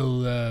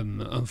 Well,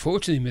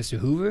 unfortunately, Mr.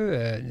 Hoover,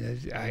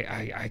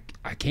 I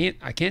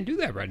can't do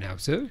that right now,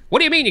 sir. What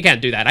do you mean you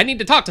can't do that? I need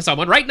to talk to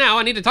someone right now.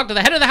 I need to talk to the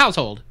head of the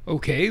household.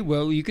 Okay,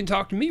 well, you can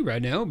talk to me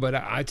right now, but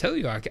I tell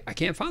you, I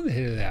can't find the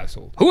head of the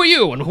household. Who are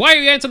you, and why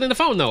are you answering the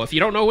phone, though, if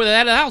you don't know who the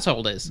head of the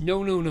household is?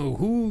 No.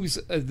 Who's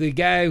the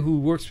guy who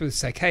works for the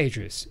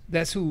psychiatrist?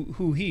 That's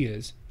who he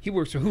is. He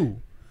works for who?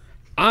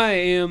 I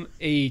am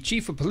a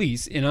chief of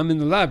police, and I'm in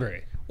the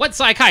library. What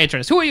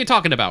psychiatrist? Who are you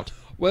talking about?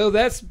 Well,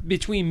 that's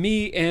between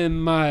me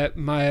and my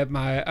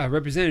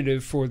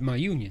representative for my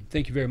union.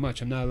 Thank you very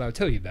much. I'm not allowed to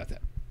tell you about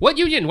that. What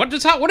union? What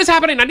is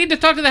happening? I need to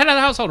talk to the head of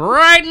the household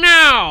right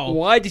now.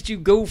 Why did you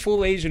go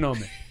full Asian on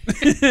me?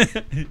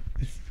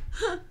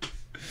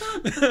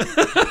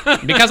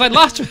 Because I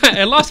lost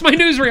my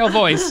newsreel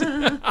voice.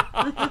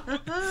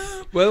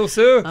 Well,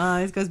 sir.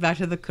 This goes back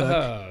to the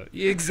cook.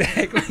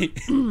 Exactly.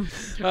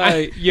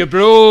 You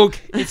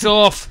broke. It's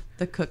off.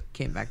 The cook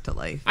came back to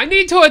life. I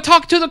need to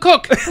talk to the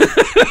cook.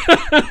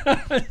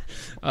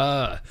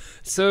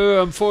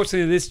 So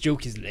unfortunately, this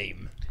joke is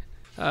lame.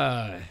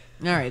 All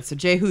right, so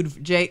J.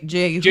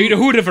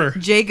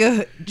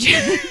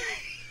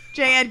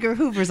 Edgar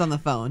Hoover's on the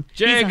phone.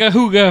 J. Edgar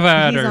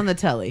Hoover. He's on the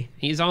telly.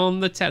 He's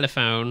on the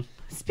telephone.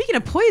 Speaking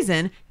of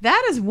poison,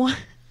 that is one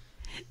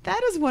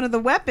of the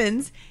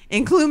weapons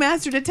in Clue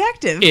Master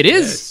Detective. It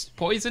is. Yes.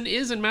 Poison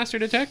is in Master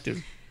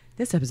Detective.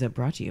 This episode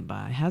brought to you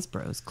by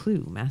Hasbro's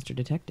Clue Master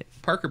Detective.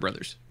 Parker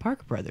Brothers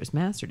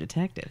Master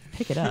Detective.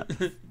 Pick it up.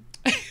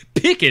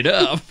 Pick it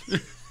up.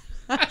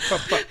 I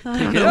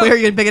don't know where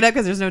you're gonna pick it up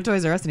because there's no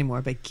Toys R Us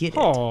anymore. But get it.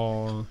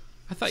 Oh,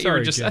 I thought you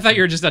were just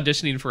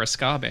auditioning for a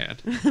ska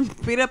band.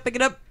 Pick it up. Pick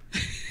it up.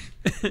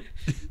 Pick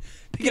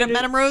it up,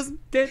 Madam Rose.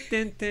 Pick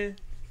it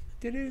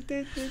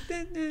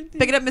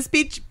up, Miss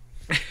Peach.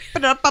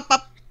 Put it up,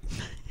 up.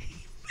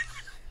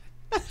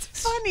 That's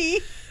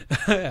funny.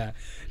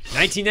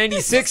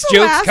 1996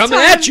 jokes coming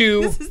at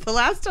you. This is the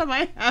last time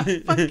I have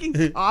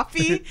fucking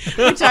coffee,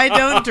 which I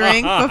don't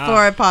drink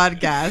before a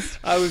podcast.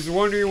 I was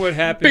wondering what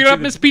happened. Pick it up,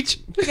 Miss Peach.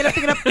 Pick it up.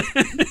 Pick it up.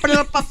 Put it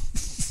up.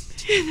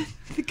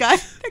 The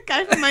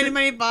guy from Mighty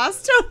Mighty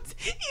Boss Tones.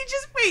 He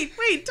just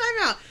wait, time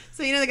out.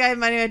 So you know the guy from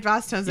Mighty Mighty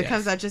Boss Tones that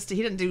comes out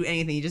he doesn't do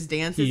anything. He just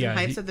dances and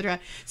hypes up the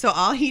track. So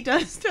all he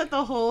does throughout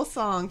the whole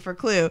song for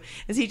Clue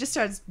is he just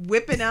starts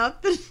whipping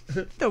out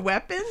the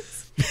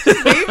weapons,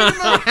 just waving them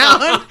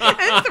around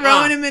and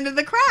throwing them into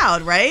the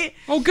crowd, right?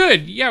 Oh,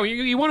 good. Yeah,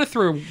 you want to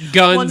throw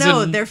guns.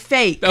 Well, no, they're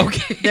fake.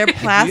 Okay. They're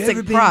plastic Have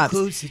you ever props. been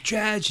close to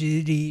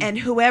tragedy? And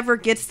whoever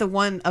gets the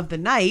one of the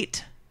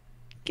night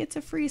gets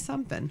a free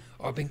something.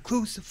 I've been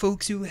close to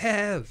folks who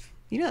have.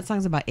 You know that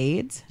song's about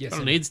AIDS? Yes,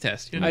 an AIDS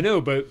test. I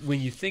know, but when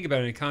you think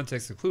about it in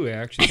context of Clue, it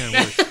actually kind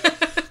of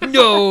works.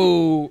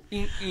 No.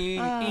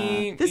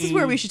 This is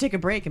where we should take a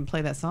break and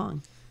play that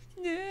song.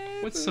 Yeah.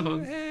 What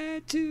song?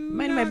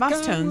 Mind my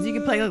boss tones. You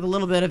could play like a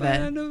little bit of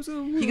it.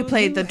 You could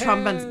play the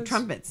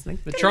trumpets.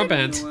 Like, The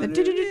trumpet.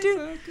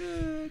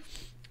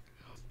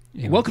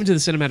 Welcome to the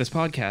Cinemadness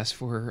podcast,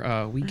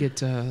 where we get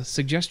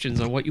suggestions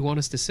on what you want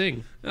us to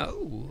sing.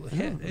 Oh,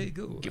 yeah, there you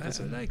go. Give us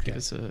that.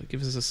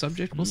 give us a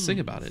subject. We'll sing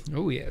about it.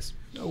 Oh, yes.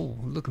 Oh,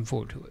 looking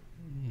forward to it.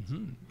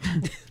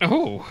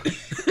 Oh,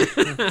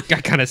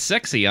 got kind of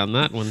sexy on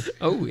that one.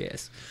 Oh,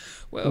 yes.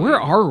 Well, where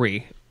are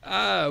we?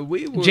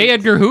 We were... J.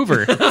 Edgar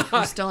Hoover.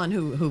 We're still on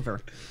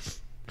Hoover.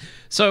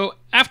 So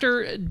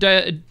after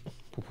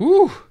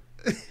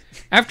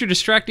after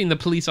distracting the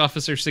police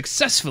officer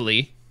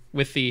successfully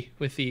with the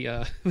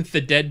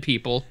dead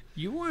people,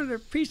 You want a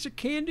piece of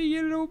candy,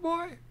 you little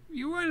boy?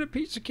 You want a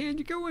piece of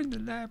candy? Go in the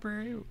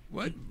library.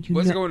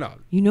 What's going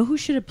on? You know who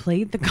should have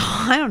played the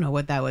cop? I don't know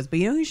what that was, but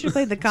you know who should have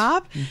played the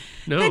cop?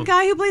 No. The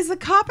guy who plays the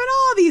cop in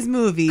all these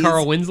movies.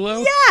 Carl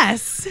Winslow.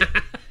 Yes.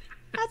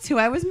 That's who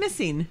I was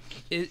missing.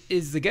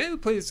 Is the guy who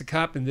plays the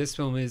cop in this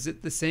film, is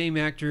it the same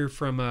actor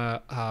from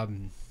a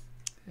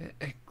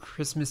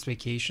Christmas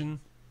Vacation?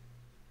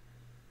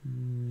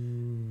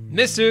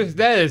 Mister,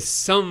 that is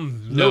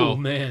some low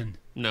man.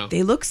 No.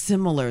 They look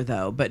similar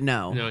though, but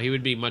no. No, he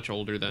would be much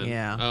older then.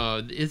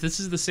 Yeah. This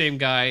is the same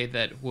guy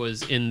that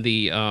was in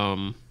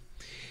the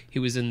he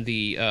was in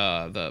the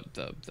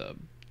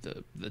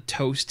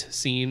toast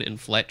scene in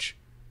Fletch.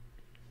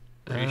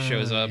 Where he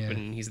shows up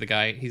and he's the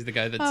guy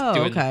that's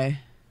doing. Okay.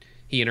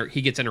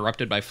 He gets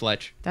interrupted by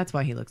Fletch. That's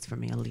why he looks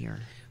familiar.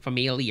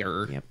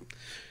 Yep.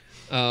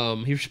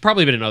 He's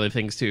probably been in other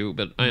things too,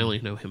 but I only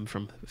know him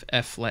from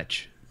F.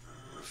 Fletch.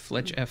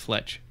 F.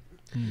 Fletch.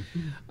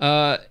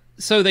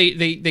 So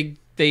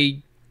they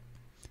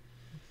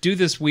do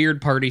this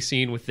weird party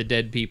scene with the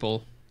dead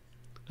people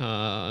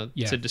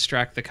to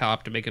distract the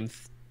cop, to make him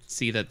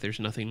see that there's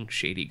nothing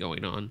shady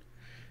going on,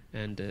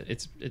 and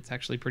it's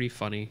actually pretty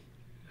funny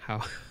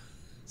how,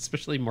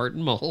 especially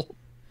Martin Mull,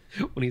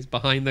 when he's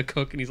behind the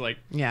cook and he's like,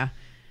 yeah,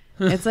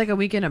 it's like a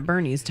Weekend at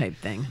Bernie's type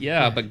thing.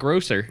 Yeah, but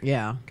grosser.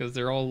 Yeah, because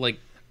they're all like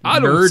I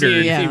don't murdered.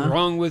 see anything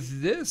wrong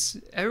with this.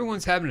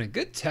 Everyone's having a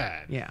good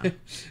time. Yeah.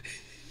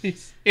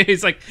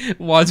 He's like,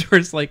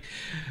 Wadsworth's like,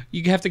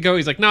 you have to go.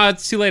 He's like, no,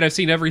 it's too late. I've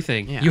seen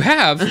everything. Yeah. You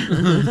have?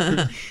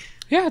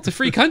 Yeah, it's a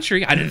free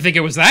country. I didn't think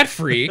it was that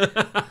free.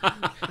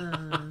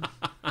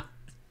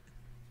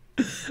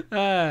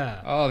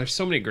 Oh, there's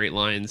so many great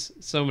lines.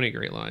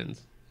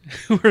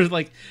 Where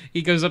like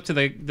he goes up to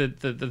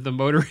the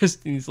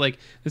motorist and he's like,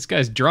 this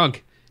guy's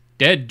drunk,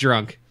 dead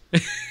drunk.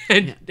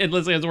 and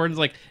Leslie Osborne's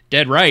like,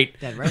 dead right.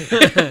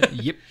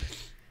 Yep.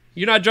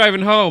 You're not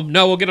driving home.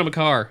 No, we'll get him a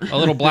car. A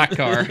little black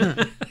car.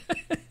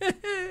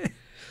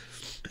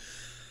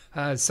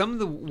 Some of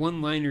the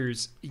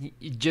one-liners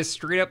just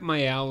straight up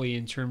my alley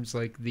in terms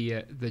like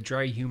the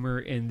dry humor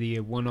and the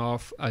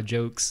one-off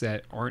jokes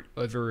that aren't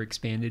ever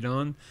expanded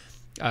on.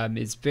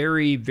 It's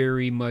very,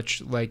 very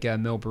much like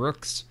Mel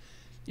Brooks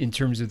in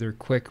terms of their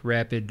quick,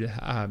 rapid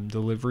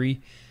delivery,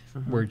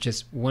 where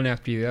just one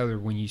after the other,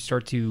 when you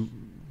start to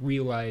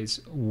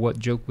realize what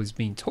joke was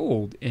being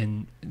told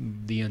and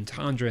the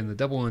entendre and the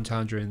double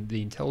entendre and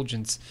the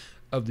intelligence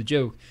of the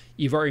joke,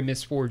 you've already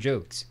missed 4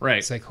 jokes. Right.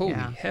 It's like, holy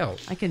hell.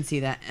 I can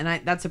see that.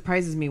 And that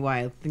surprises me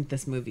why I think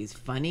this movie's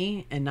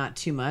funny and not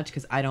too much,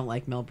 because I don't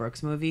like Mel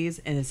Brooks movies.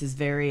 And this is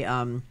very,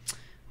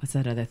 what's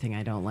that other thing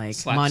I don't like?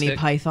 Slapstick. Monty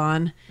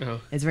Python. Oh.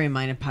 It's very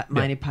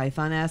Monty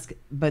Python-esque.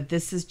 But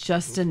this is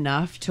just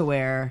enough to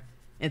where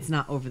it's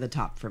not over the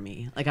top for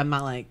me. Like, I'm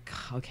not like,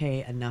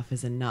 okay, enough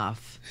is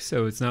enough.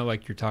 So it's not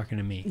like you're talking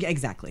to me. Yeah,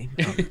 exactly.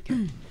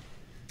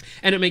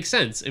 And it makes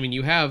sense. I mean,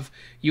 you have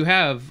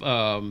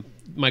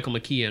Michael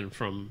McKean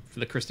from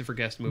the Christopher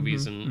Guest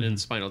movies and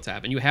Spinal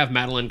Tap, and you have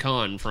Madeline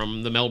Kahn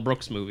from the Mel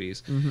Brooks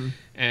movies,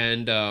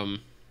 and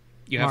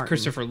you have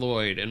Christopher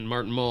Lloyd and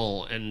Martin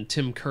Mull and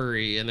Tim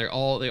Curry, and they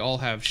all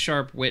have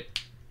sharp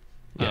wit.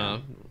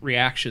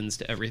 Reactions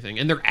to everything,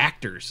 and they're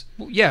actors.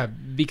 Well, yeah,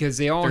 because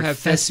they all have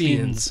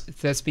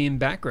thespian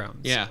backgrounds.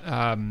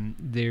 Yeah,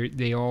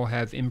 they all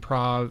have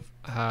improv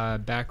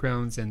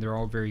backgrounds, and they're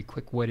all very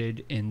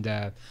quick-witted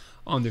and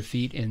on their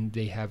feet, and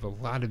they have a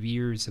lot of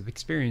years of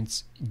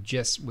experience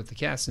just with the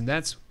cast, and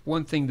that's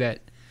one thing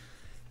that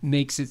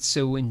makes it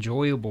so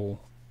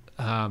enjoyable,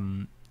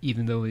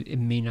 even though it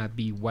may not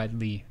be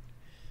widely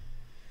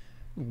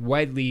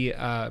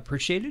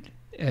appreciated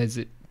as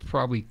it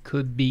probably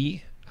could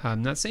be.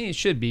 I'm not saying it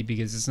should be,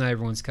 because it's not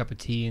everyone's cup of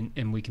tea,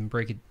 and we can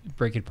break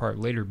it apart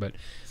later. But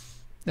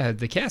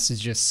the cast is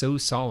just so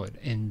solid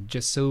and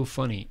just so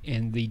funny,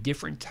 and the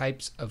different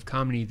types of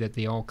comedy that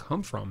they all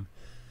come from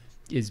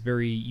is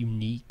very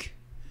unique.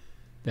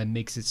 That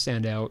makes it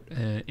stand out,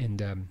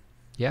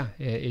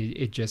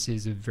 it just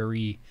is a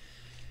very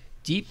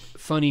deep,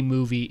 funny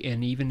movie.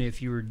 And even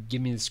if you were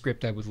giving me the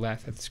script, I would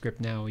laugh at the script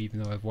now,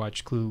 even though I've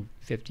watched Clue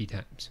 50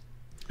 times.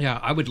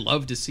 Yeah, I would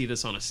love to see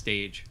this on a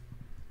stage.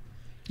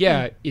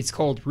 Yeah, it's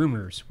called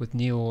Rumors with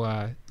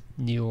Neil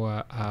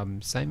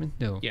Simon.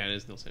 No. Yeah, it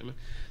is Neil Simon.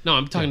 No,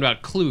 I'm talking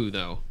about Clue,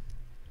 though.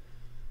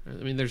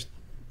 I mean, there's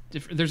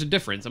a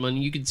difference. I mean,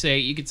 you could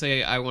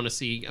say I want to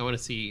see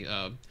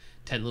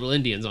 10 Little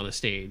Indians on a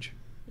stage.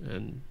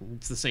 And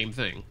it's the same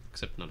thing,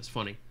 except not as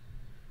funny.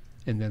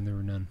 And Then There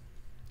Were None.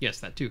 Yes,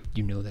 that too.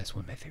 You know that's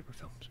one of my favorite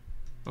films.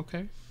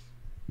 Okay.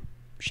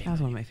 That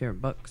was one of my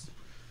favorite books.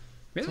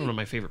 It's one of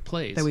my favorite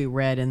plays. That we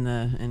read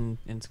in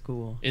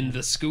school. In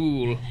the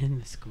school. In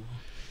the school.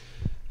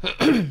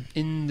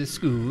 In the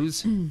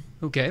schools.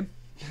 Okay.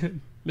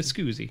 Miss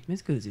Scoozy.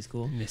 Miss Scoozy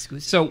school. Miss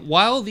Scoozy. So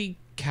while the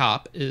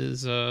cop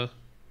is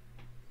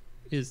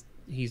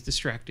he's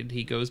distracted,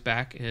 he goes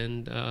back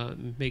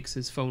and makes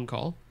his phone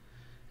call,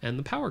 and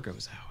the power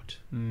goes out.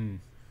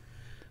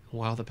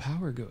 While the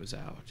power goes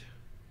out,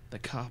 the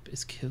cop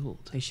is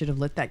killed. They should have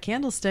lit that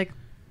candlestick.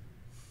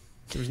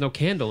 There was no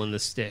candle in the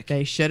stick.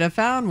 They should have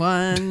found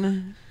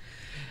one.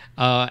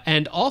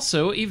 And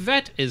also,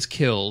 Yvette is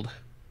killed.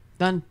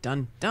 Dun,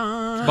 dun,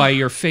 dun. By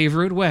your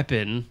favorite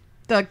weapon.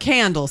 The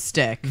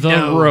candlestick.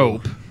 The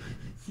rope.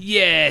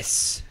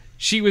 Yes.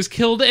 She was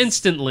killed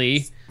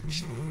instantly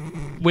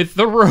with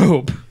the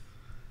rope.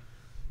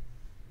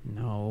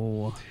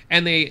 No.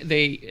 And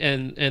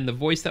and the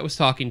voice that was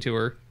talking to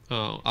her,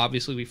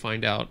 obviously we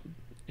find out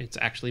it's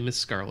actually Miss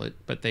Scarlet,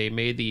 but they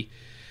made the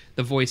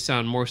voice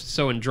sound more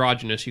so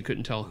androgynous you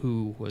couldn't tell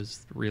who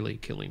was really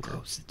killing her.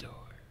 Close the door.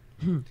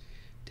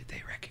 Did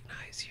they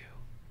recognize you?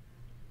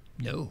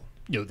 No.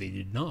 No, they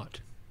did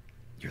not.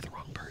 You're the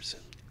wrong person.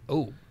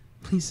 Oh.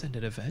 Please send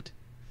it a vet.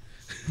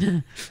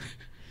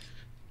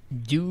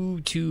 Due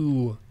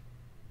to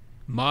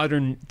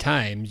modern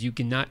times, you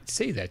cannot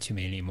say that to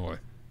me anymore.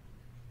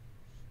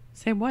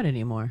 Say what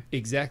anymore?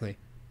 Exactly.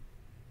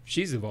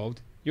 She's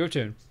evolved. Your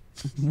turn.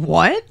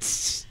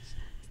 What?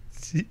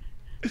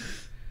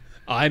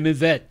 I'm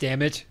Yvette,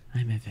 damn it.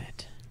 I'm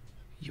Yvette.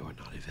 You're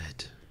not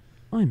Yvette.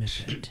 I'm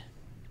Yvette.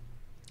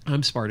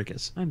 I'm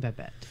Spartacus. I'm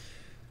Babette.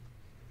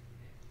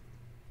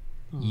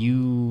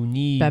 You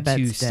need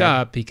Babette's to dead.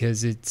 stop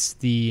because it's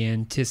the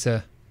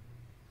anticipation.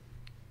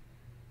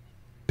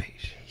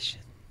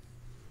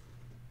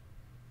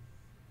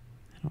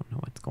 I don't know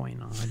what's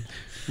going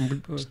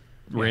on.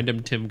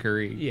 Random Tim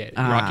Curry. Yeah.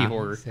 Rocky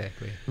Horror.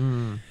 Exactly.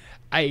 Mm.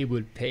 I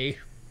would pay.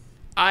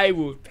 I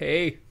will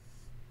pay.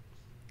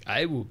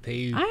 I will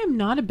pay. I am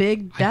not a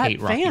big I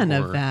hate Rocky fan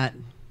Horror. of that.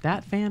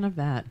 That fan of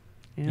that.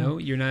 Yeah. No,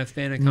 you're not a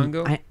fan of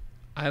Congo?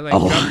 I like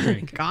Oh, drop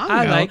drink. Congo.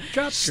 I like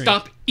drop drink.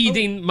 Stop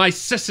eating my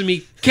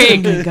sesame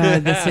cake. Oh my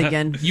God, this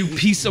again. You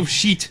piece of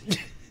shit.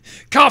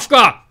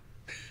 Kafka!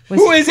 Was-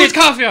 Who is Who's it?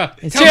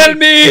 Kafka? Tell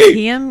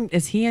me!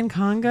 Is he in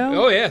Congo?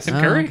 Oh, yes. Tim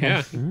Curry? okay.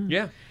 Yeah.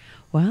 Yeah.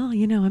 Well,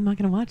 you know, I'm not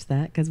going to watch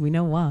that because we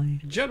know why.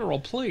 General,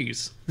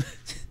 please.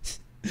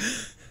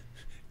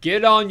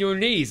 Get on your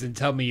knees and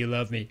tell me you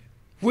love me.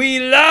 We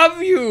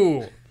love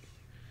you!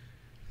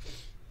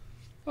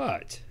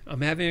 What?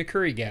 I'm having a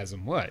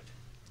currygasm. What?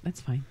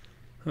 That's fine.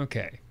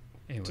 Okay.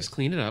 Anyway. Just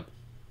clean it up.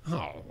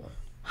 Oh.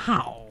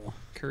 How?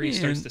 Curry Man.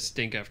 starts to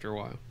stink after a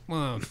while.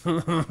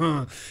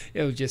 Well,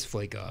 it'll just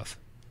flake off.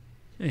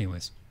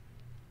 Anyways.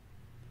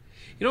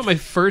 You know what my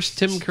first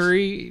Tim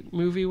Curry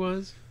movie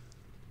was?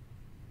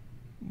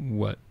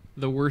 What?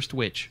 The Worst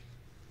Witch.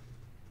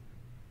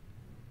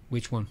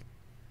 Which one?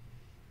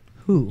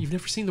 Who? You've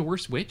never seen The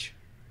Worst Witch?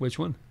 Which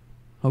one?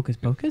 Hocus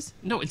Pocus?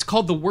 No, it's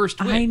called The Worst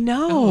Witch. I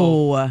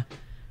know. Oh.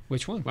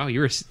 Which one? Wow,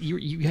 you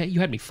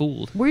had me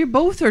fooled. We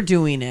both are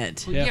doing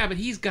it. Well, yeah, but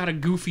he's got a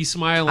goofy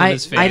smile on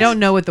his face. I don't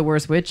know what The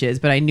Worst Witch is,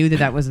 but I knew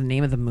that was the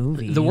name of the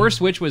movie. The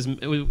Worst Witch was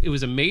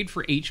a made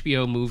for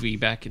HBO movie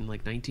back in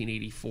like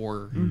 1984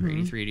 or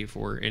 83,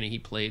 84, and he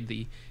played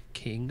the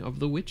King of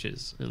the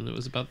Witches, and it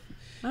was about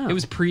it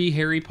was pre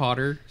Harry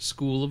Potter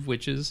School of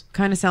Witches.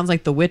 Kind of sounds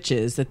like The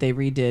Witches that they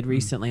redid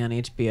recently on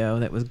HBO.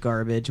 That was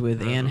garbage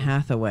with Anne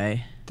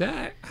Hathaway.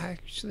 That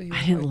actually...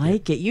 I didn't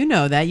like it. You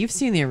know that. You've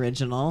seen the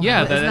original.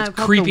 Yeah, Isn't that's that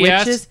called creepy The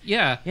ass. Witches?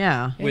 Yeah,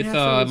 Yeah. with Anne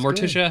Hathaway's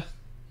Morticia.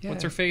 good.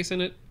 What's her face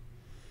in it?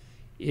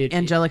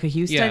 Angelica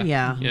Houston?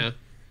 Yeah. Yeah.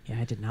 Yeah,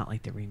 I did not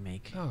like the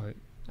remake. Oh,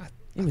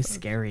 It was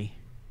scary.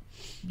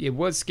 it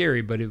was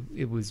scary, but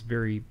it was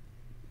very...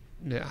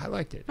 Yeah, I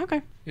liked it.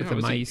 Okay. Yeah, With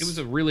the mice. it was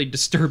a really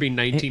disturbing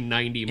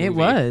 1990 movie. It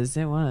was.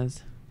 It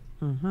was.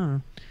 Uh-huh.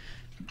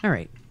 All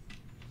right.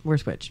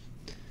 Worst Witch.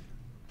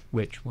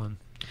 Which one?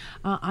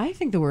 I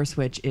think the Worst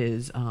Witch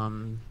is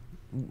the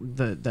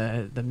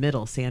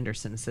middle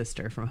Sanderson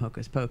sister from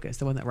Hocus Pocus,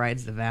 the one that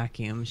rides the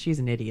vacuum. She's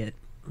an idiot.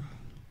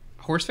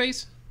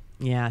 Horseface?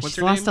 Yeah, What's she's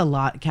her lost name? a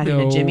lot. Kathy No.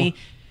 and Jimmy.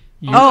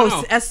 You-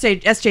 Oh, No.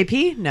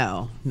 SJP?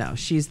 No,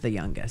 she's the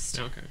youngest.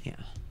 Okay. Yeah.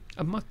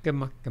 Amok.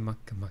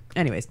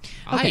 Anyways,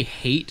 I okay.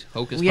 hate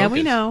Hocus Yeah, Pocus.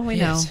 we know.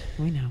 Yes.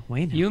 We know.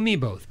 You and me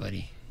both,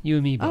 buddy. You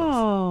and me both.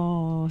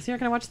 Oh, so you're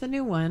gonna watch the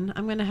new one?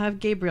 I'm gonna have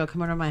Gabriel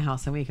come over to my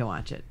house and we can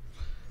watch it.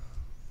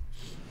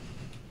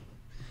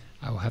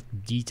 I will have to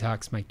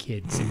detox my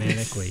kid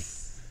semantically.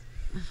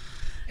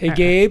 Hey,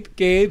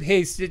 Gabe,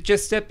 hey,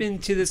 just step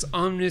into this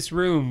ominous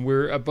room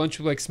where a bunch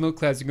of like smoke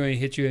clouds are going to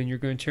hit you and you're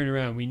going to turn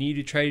around. We need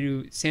to try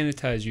to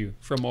sanitize you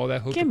from all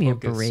that hocus Give me a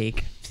pocus.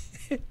 break.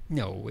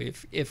 No,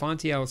 if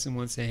Auntie Allison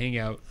wants to hang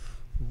out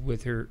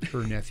with her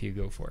nephew,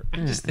 go for it.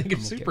 I just think of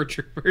I'm okay. Super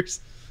Troopers.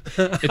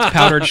 It's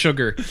powdered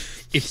sugar.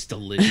 It's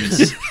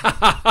delicious.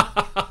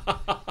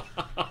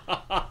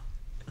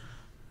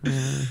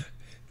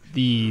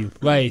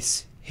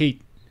 Rice,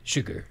 hate,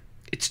 sugar.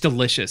 It's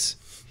delicious.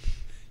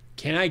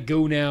 Can I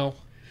go now?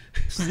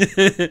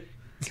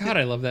 God,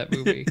 I love that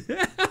movie.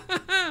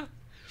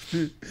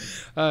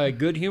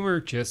 Good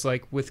humor, just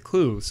like with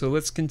Clue. So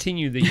let's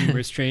continue the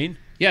humorous train.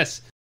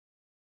 Yes.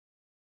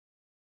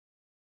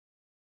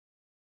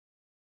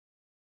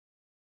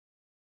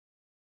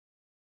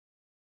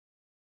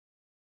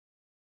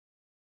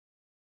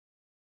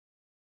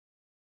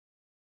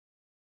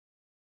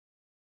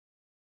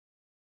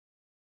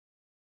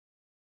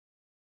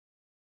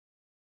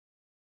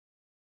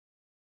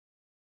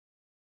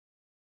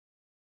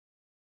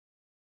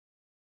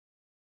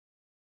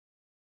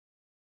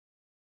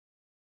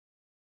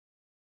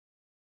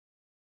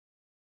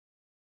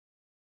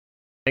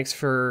 Thanks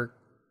for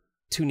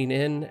tuning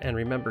in, and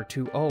remember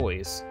to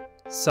always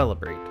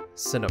celebrate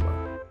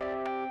cinema.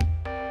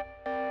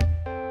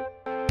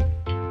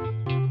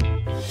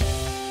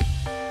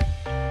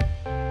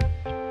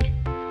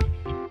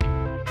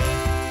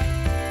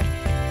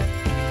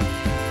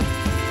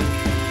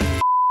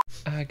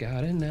 I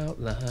got an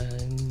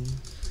outline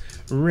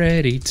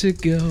ready to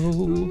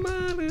go.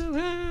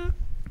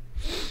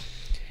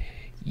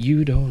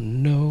 You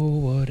don't know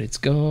what it's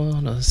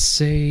gonna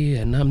say,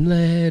 and I'm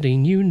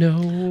letting you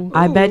know.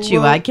 I bet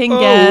you I can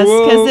guess,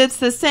 because it's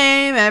the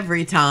same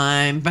every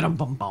time.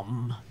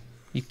 Ba-dum-bum-bum.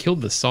 You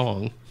killed the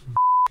song.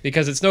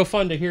 Because it's no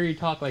fun to hear you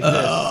talk like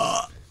this.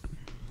 I'm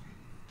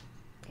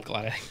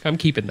glad I'm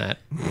keeping that.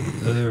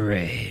 All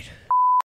right.